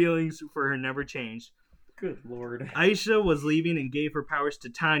his feelings for her never changed. Good lord. Aisha was leaving and gave her powers to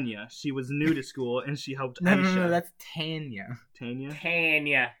Tanya. She was new to school, and she helped No, Aisha. that's Tanya. Tanya?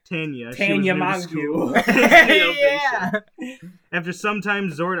 Tanya. Tanya. She Tanya was new to Mongu. school. Yeah. After some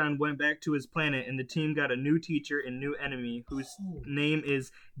time, Zordon went back to his planet, and the team got a new teacher and new enemy, whose name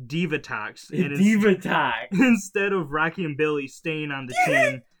is Divatox. And Divatai. instead of Rocky and Billy staying on the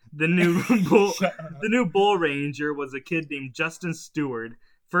team, the new Bull Ranger was a kid named Justin Stewart.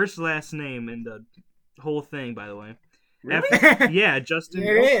 First last name in the whole thing, by the way. Really? Justin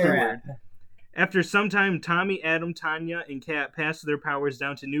It is. Stewart. After some time, Tommy, Adam, Tanya, and Kat passed their powers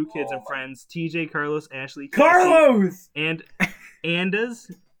down to new kids and friends: TJ, Carlos, Ashley, Cassie, Carlos! and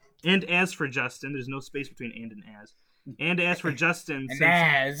as for Justin, there's no space between and as. And as for Justin, And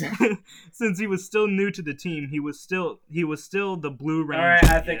as. since he was still new to the team, he was still the Blue Ranger. Alright,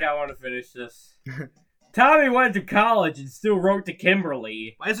 I think I want to finish this. Tommy went to college and still wrote to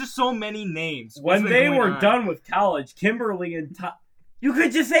Kimberly. Why is there so many names? When What's they been were going on? done with college, Kimberly and you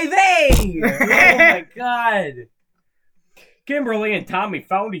could just say they! Oh my god. Kimberly and Tommy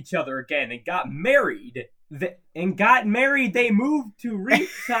found each other again and got married. They moved to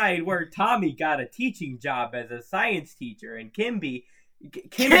Reefside, where Tommy got a teaching job as a science teacher, and Kimberly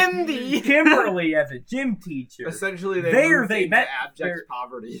as a gym teacher. Essentially, they There moved they into met abject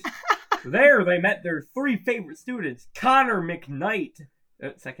poverty. There, they met their 3 favorite students: Connor McKnight,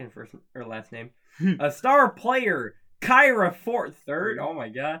 second, first, or last name, a star player, Kyra Ford, third. Oh my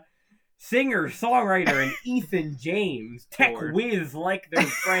god. Singer, songwriter, and Ethan James, tech whiz like their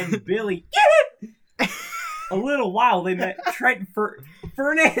friend Billy. A little while they met Trent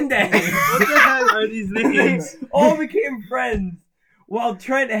Fernandez. What the heck are these names? They all became friends, while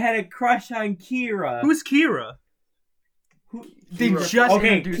Trent had a crush on Kira. Who's Kira? They just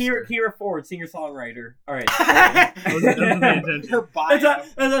Okay, introduced Kira Ford, singer songwriter. All right, I wasn't paying attention. her bio.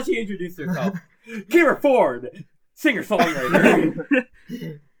 that's how she introduced herself. Kira Ford, singer songwriter.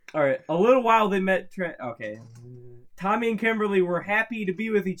 All right, a little while they met Trent. Okay, Tommy and Kimberly were happy to be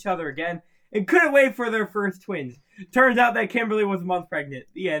with each other again and couldn't wait for their first twins. Turns out that Kimberly was a month pregnant.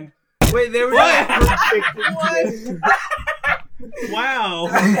 The end. Wait, they were What? Wow.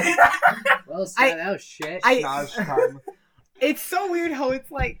 Well, Scott, that was shit. Nosh time. It's so weird how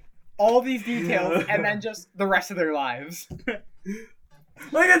it's like all these details and then just the rest of their lives.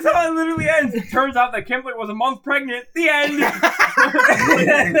 Like, that's how it literally ends. Turns out that Kimberly was a month pregnant. The end.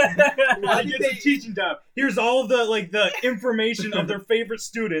 I get some teaching job. Here's all the the information of their favorite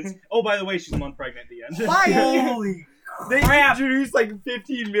students. Oh, by the way, she's a month pregnant at the end. Holy They crap. introduced like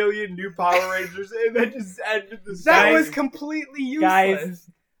 15 million new Power Rangers and then just ended the That Guys- was completely useless. Guys,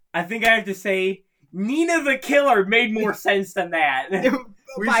 I think I have to say, Nina the Killer made more sense than that.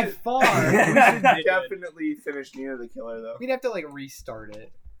 We By should- far. We should definitely finish Nina the Killer though. We'd have to like restart it.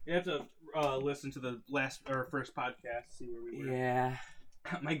 You have to listen to the first podcast, see where we were. Yeah.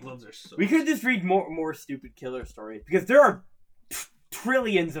 My gloves are so. We could just read more stupid killer stories, because there are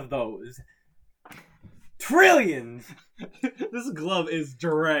trillions of those. Trillions! This glove is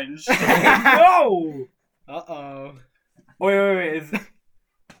drenched. No! Uh-oh. Wait.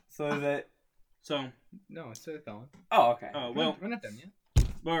 So is it... So, No, it's still going. Oh, okay. oh well. We're not done yet.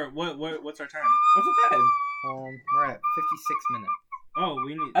 What's our time? What's the time? We're at 56 minutes. Oh,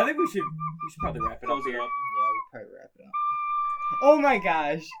 we need. I think we should probably wrap it up Close it here. up. Yeah, we'll probably wrap it up. Oh my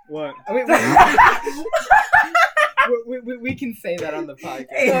gosh. What? We can say that on the podcast.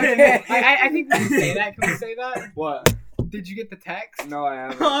 Okay. I think we can say that. Can we say that? What? Did you get the text? No, I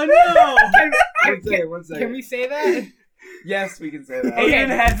haven't. Oh no! One second. Can we say that? Yes, we can say that. Aiden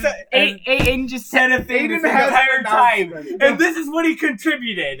has Aiden just said a thing Aiden the has entire an time, announcement. and this is what he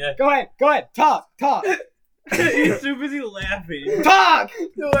contributed. Go ahead. Talk. He's too busy laughing. Talk.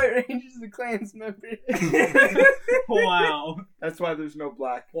 The White Rangers the Clans member. Wow. That's why there's no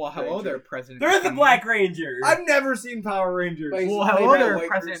black. Well, hello Ranger. there, President. There is a McKinley. Black Ranger. I've never seen Power Rangers. Wait, Well, Play hello that there, white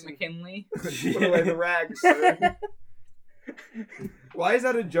President person. McKinley. Put away the rags, sir. Why is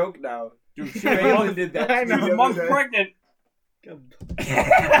that a joke now? Raylan did that. I to me know. the a month other day. pregnant.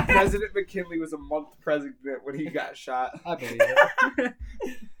 President McKinley was a month president when he got shot. I believe it.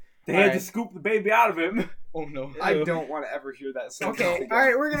 They had to Alright. scoop the baby out of him. Oh no. I don't want to ever hear that sentence Okay. again. All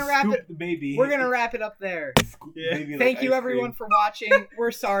right. We're gonna wrap Scoop it. the baby. We're gonna wrap it up there. Scoop the Yeah. baby like Thank you ice everyone cream. for watching.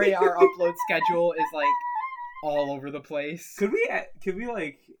 We're sorry our upload schedule is like all over the place. Could we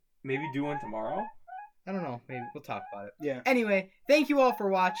like maybe do one tomorrow? I don't know. Maybe we'll talk about it. Yeah. Anyway, thank you all for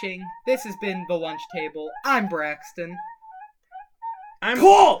watching. This has been The Lunch Table. I'm Braxton. I'm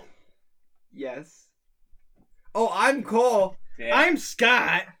Cool. Yes. Oh, I'm Cole. Yeah. I'm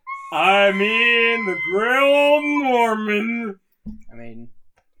Scott. I'm in the Grill Norman. I mean.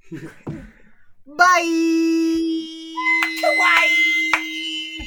 Bye!